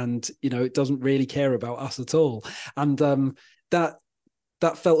it. And, it doesn't really care about us at all. And that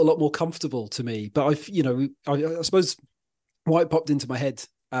felt a lot more comfortable to me. But I suppose why it popped into my head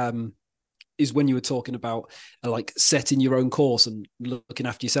is when you were talking about like setting your own course and looking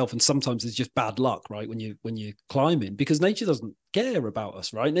after yourself. And sometimes it's just bad luck, right? When you're climbing, because nature doesn't care about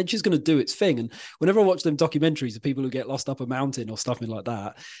us, right? Nature's going to do its thing. And whenever I watch them documentaries of people who get lost up a mountain or something like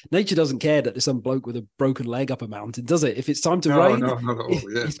that, nature doesn't care that there's some bloke with a broken leg up a mountain, does it? If it's time to rain, no, not at all.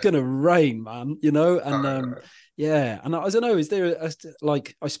 Yeah. It's going to rain, man, and yeah. And I don't know, is there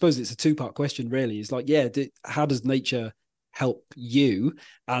I suppose it's a two-part question really. It's like, how does nature help you,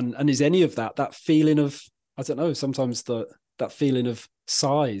 and is any of that feeling of, I don't know, sometimes that feeling of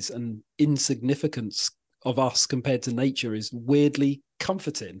size and insignificance of us compared to nature is weirdly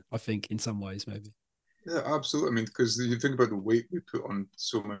comforting, I think, in some ways, maybe. Yeah, absolutely. I mean, because you think about the weight we put on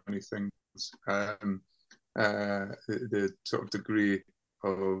so many things, the sort of degree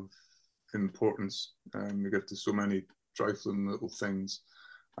of importance we give to so many trifling little things,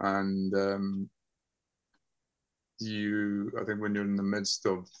 and I think when you're in the midst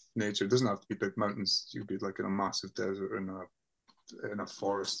of nature, it doesn't have to be big mountains. You'd be like in a massive desert, in a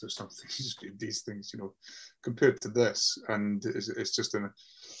forest or something. Just be these things, compared to this, and it's just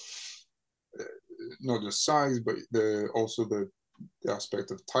not just size, but also the aspect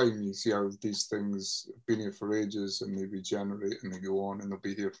of time. You see how these things have been here for ages, and they regenerate and they go on, and they'll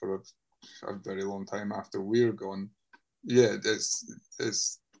be here for a very long time after we're gone. Yeah, there's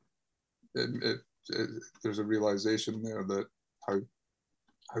a realization there that how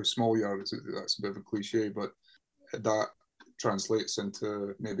small you are. That's a bit of a cliche, but that translates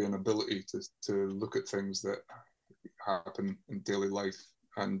into maybe an ability to look at things that happen in daily life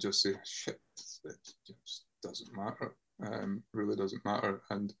and just say, shit, it just doesn't matter. Really doesn't matter.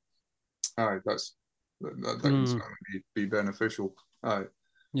 And that can certainly be beneficial.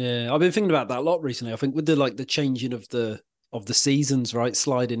 Yeah, I've been thinking about that a lot recently. I think with the changing of the seasons, right,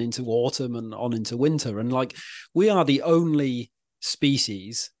 sliding into autumn and on into winter, and like we are the only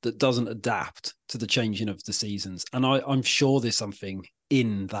species that doesn't adapt to the changing of the seasons. And I'm sure there's something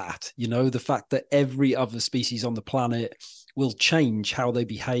in that, the fact that every other species on the planet will change how they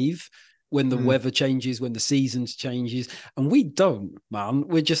behave when the weather changes, when the seasons changes, and we don't, man.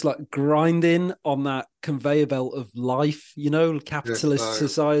 We're just like grinding on that conveyor belt of life, capitalist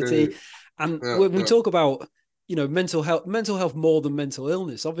society. And when we talk about, mental health more than mental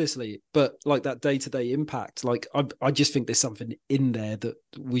illness, obviously, but like that day-to-day impact, like I just think there's something in there that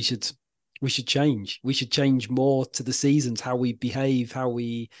we should change. We should change more to the seasons, how we behave, how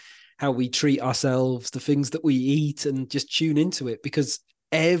we treat ourselves, the things that we eat, and just tune into it, because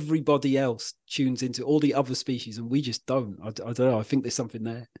everybody else tunes into all the other species and we just don't. I don't know. I think there's something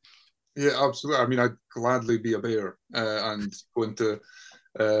there. Yeah, absolutely. I mean, I'd gladly be a bear and go into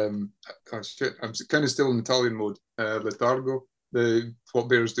I'm kind of still in Italian mode. Letargo, what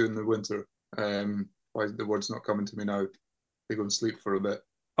bears do in the winter. Why the word's not coming to me now? They go and sleep for a bit.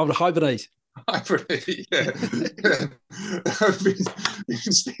 Oh, the hibernate. Hibernate, yeah. I've been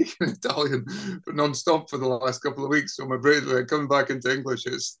speaking Italian non-stop for the last couple of weeks, so my brain, coming back into English,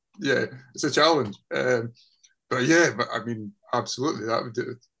 it's a challenge. But I mean, absolutely, that would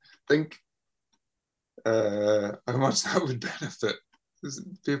do it. think how much that would benefit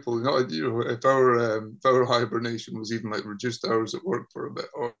people. Not, if our hibernation was even like reduced hours at work for a bit,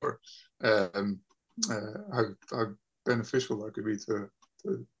 or how beneficial that could be to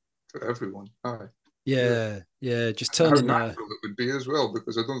everyone. Aye. Yeah. Just And how turning. natural it would be as well,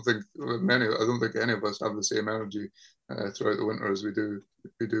 because I don't think any of us have the same energy throughout the winter as we do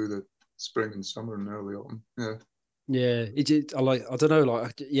the spring and summer and early autumn. Yeah. Yeah, I don't know,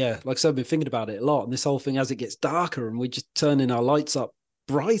 like like I said, I've been thinking about it a lot, and this whole thing as it gets darker and we're just turning our lights up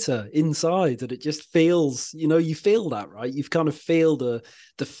brighter inside, and it just feels, you feel that, right? You've kind of feel the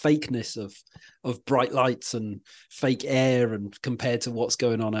fakeness of bright lights and fake air, and compared to what's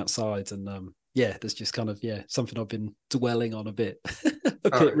going on outside, and there's just kind of something I've been dwelling on a bit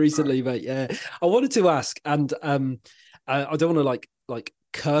recently, mate. Yeah, I wanted to ask, and I don't want to like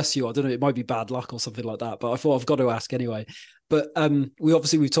curse you. I don't know. It might be bad luck or something like that, but I thought I've got to ask anyway. But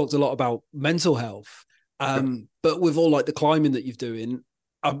we've talked a lot about mental health. But with all like the climbing that you're doing,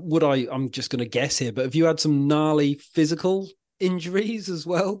 I'm just going to guess here, but have you had some gnarly physical injuries as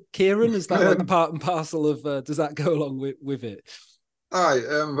well, Kieran? Is that like the part and parcel of? Does that go along with it? Aye.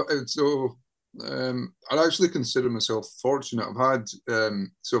 I'd actually consider myself fortunate. I've had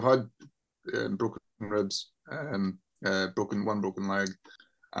broken ribs, broken leg,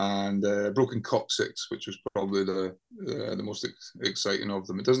 and broken coccyx, which was probably the most exciting of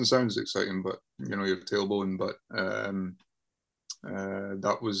them. It doesn't sound as exciting, but your tailbone. But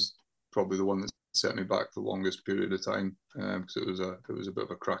that was probably the one that set me back the longest period of time, because it was a bit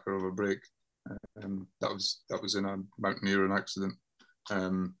of a cracker of a break. That was in a mountaineering accident.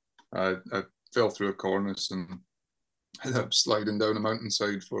 I fell through a cornice and ended up sliding down a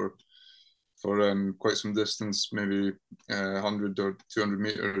mountainside for quite some distance, maybe 100 or 200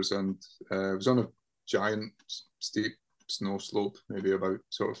 meters, and it was on a giant steep snow slope, maybe about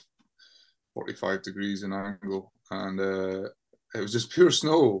sort of 45 degrees in angle, and it was just pure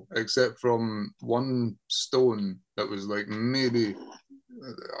snow, except from one stone that was like maybe,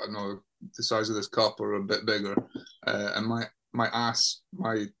 I don't know, the size of this cup or a bit bigger, and my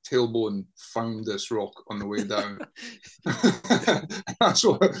tailbone found this rock on the way down. that's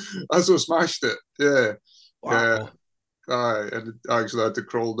what smashed it. Yeah. Wow. And I actually had to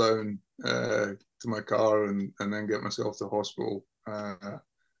crawl down to my car and then get myself to hospital.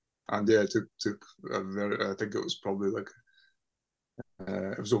 And yeah, it took I think it was probably like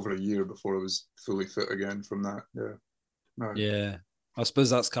it was over a year before I was fully fit again from that. Yeah. No. Yeah. I suppose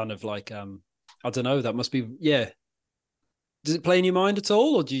that's kind of like I don't know, that must be Does it play in your mind at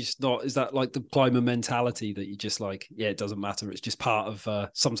all, or do you just not? Is that like the climber mentality that you just like? Yeah, it doesn't matter. It's just part of.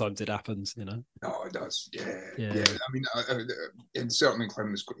 Sometimes it happens, No, it does. Yeah. I mean, and certainly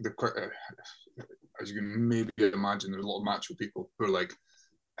climbing is as you can maybe imagine, there's a lot of macho people who are like,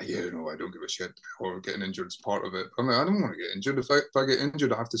 I don't give a shit, or getting injured is part of it. I mean, I don't want to get injured. If I get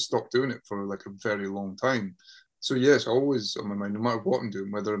injured, I have to stop doing it for like a very long time. So yes, always on my mind, no matter what I'm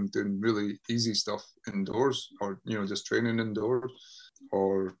doing, whether I'm doing really easy stuff indoors or just training indoors,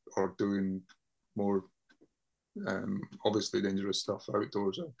 or doing more obviously dangerous stuff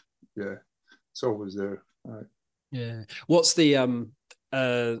outdoors. It's always there. Right. Yeah. What's the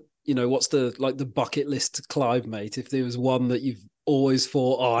what's the like the bucket list climb, mate? If there was one that you've always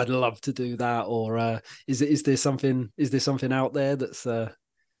thought, oh, I'd love to do that, or is there something out there that's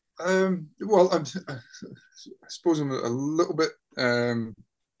well, I suppose I'm a little bit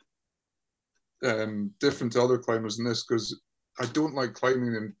different to other climbers in this, because I don't like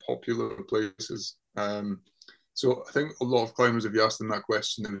climbing in popular places. So I think a lot of climbers, if you ask them that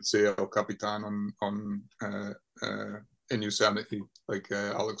question, they would say El Capitan in Yosemite, like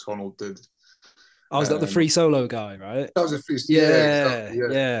Alex Honnold did. Oh, is that the free solo guy, right? That was a free. Exactly,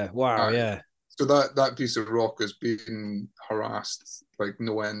 yeah. Wow, yeah. So that piece of rock has been harassed like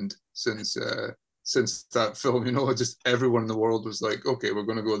no end since that film. Just everyone in the world was like, okay, we're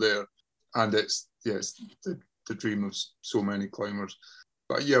going to go there, and it's the dream of so many climbers.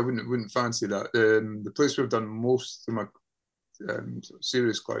 But yeah, I wouldn't fancy that. The place we've done most of my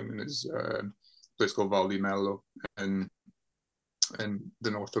serious climbing is a place called Val di Mello in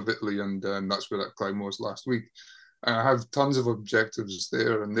the north of Italy, and that's where that climb was last week. And I have tons of objectives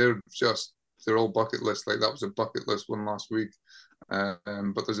there, and they're all bucket list. Like that was a bucket list one last week,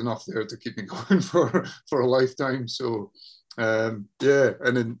 but there's enough there to keep me going for a lifetime. So and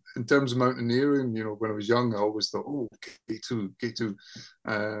in terms of mountaineering, when I was young, I always thought, oh, K2,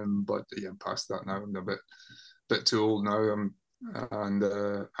 but yeah, I'm past that now. I'm a bit too old now. And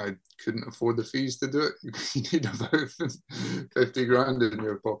I couldn't afford the fees to do it. You need about 50 grand in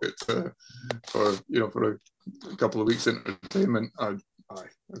your pocket for a couple of weeks entertainment.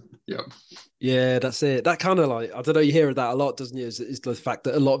 Aye. Yeah. Yeah, that's it. That kind of like, I don't know, you hear that a lot, doesn't you? Is the fact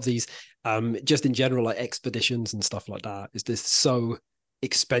that a lot of these, just in general, like expeditions and stuff like that, is this so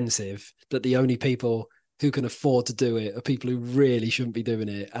expensive that the only people who can afford to do it are people who really shouldn't be doing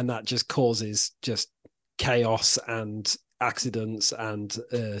it. And that just causes just chaos and accidents. And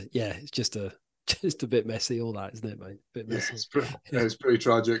yeah, it's just a bit messy, all that, isn't it, mate? A bit Yeah, messy. it's pretty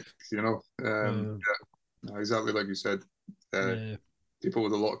tragic, you know. Um, Yeah, exactly like you said. yeah. People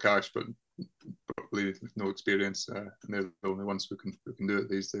with a lot of cash, but probably with no experience, and they're the only ones who can do it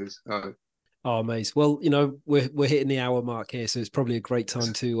these days. Oh, mate. Well, we're hitting the hour mark here, so it's probably a great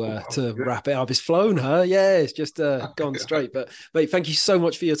time to Yeah. wrap it up. It's flown, huh? Yeah, it's just gone Yeah. straight. But mate, thank you so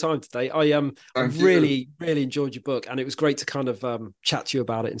much for your time today. I Thank you. really really enjoyed your book, and it was great to kind of chat to you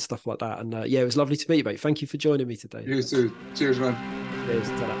about it and stuff like that. And yeah, it was lovely to meet you, mate. Thank you for joining me today. You too. Cheers, man. Cheers.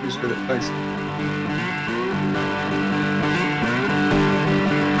 Ta-ra. Appreciate it. Thanks.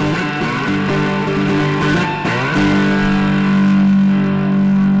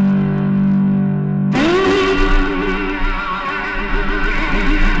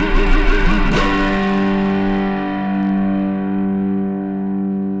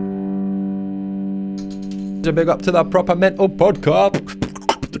 A big up to the Proper Mental Podcast.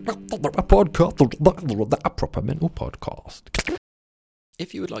 A Proper Mental Podcast.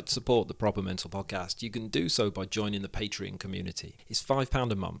 If you would like to support the Proper Mental Podcast, you can do so by joining the Patreon community. It's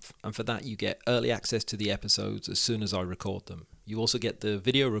 £5 a month, and for that you get early access to the episodes as soon as I record them. You also get the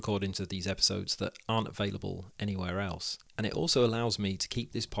video recordings of these episodes that aren't available anywhere else. And it also allows me to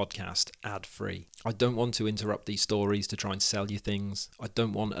keep this podcast ad-free. I don't want to interrupt these stories to try and sell you things. I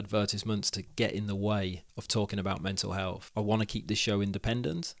don't want advertisements to get in the way of talking about mental health. I want to keep this show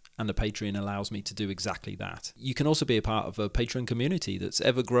independent, and the Patreon allows me to do exactly that. You can also be a part of a Patreon community that's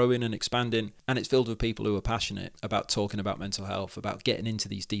ever growing and expanding, and it's filled with people who are passionate about talking about mental health, about getting into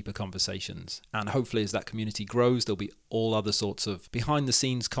these deeper conversations. And hopefully as that community grows, there'll be all other sorts of behind the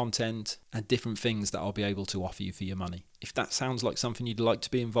scenes content and different things that I'll be able to offer you for your money. If that sounds like something you'd like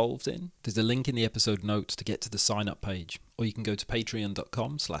to be involved in, there's a link in the episode notes to get to the sign up page, or you can go to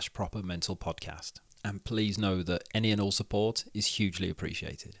patreon.com/propermentalpodcast. And please know that any and all support is hugely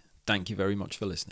appreciated. Thank you very much for listening.